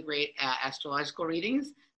does really great astrological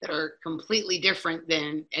readings that are completely different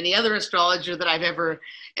than any other astrologer that I've ever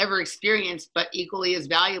experienced, but equally as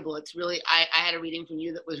valuable. It's really, I had a reading from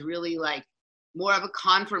you that was really like more of a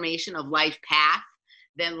confirmation of life path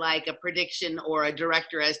than like a prediction or a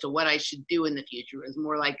director as to what I should do in the future. It was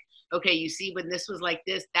more like, okay, you see, when this was like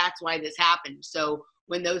this, that's why this happened. So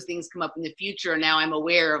when those things come up in the future, now I'm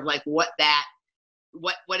aware of like what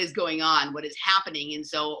is going on, what is happening. And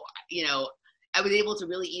so, you know, I was able to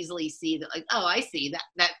really easily see that, like, oh, I see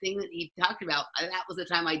that thing that he talked about. That was the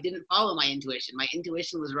time I didn't follow my intuition. My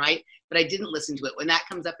intuition was right, but I didn't listen to it. When that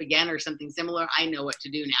comes up again or something similar, I know what to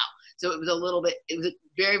do now. So it was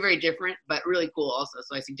very, very different, but really cool also.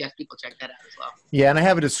 So I suggest people check that out as well. Yeah, and I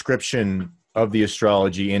have a description of the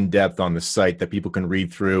astrology in depth on the site that people can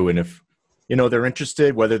read through. And if, you know, they're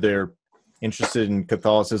interested, whether they're interested in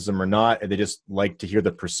Catholicism or not, and they just like to hear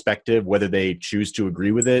the perspective, whether they choose to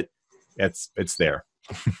agree with it, it's there.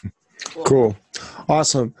 Cool.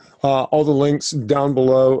 Awesome. All the links down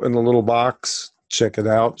below in the little box. Check it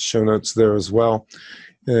out. Show notes there as well.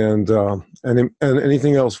 And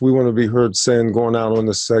anything else we want to be heard saying going out on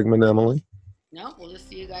this segment, Emily? No, we'll just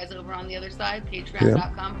see you guys over on the other side,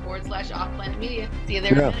 patreon.com/offplanetmedia. See you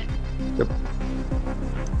there in a minute. Yep.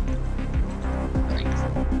 Thanks.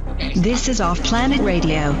 Okay. This is Off Planet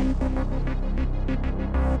Radio.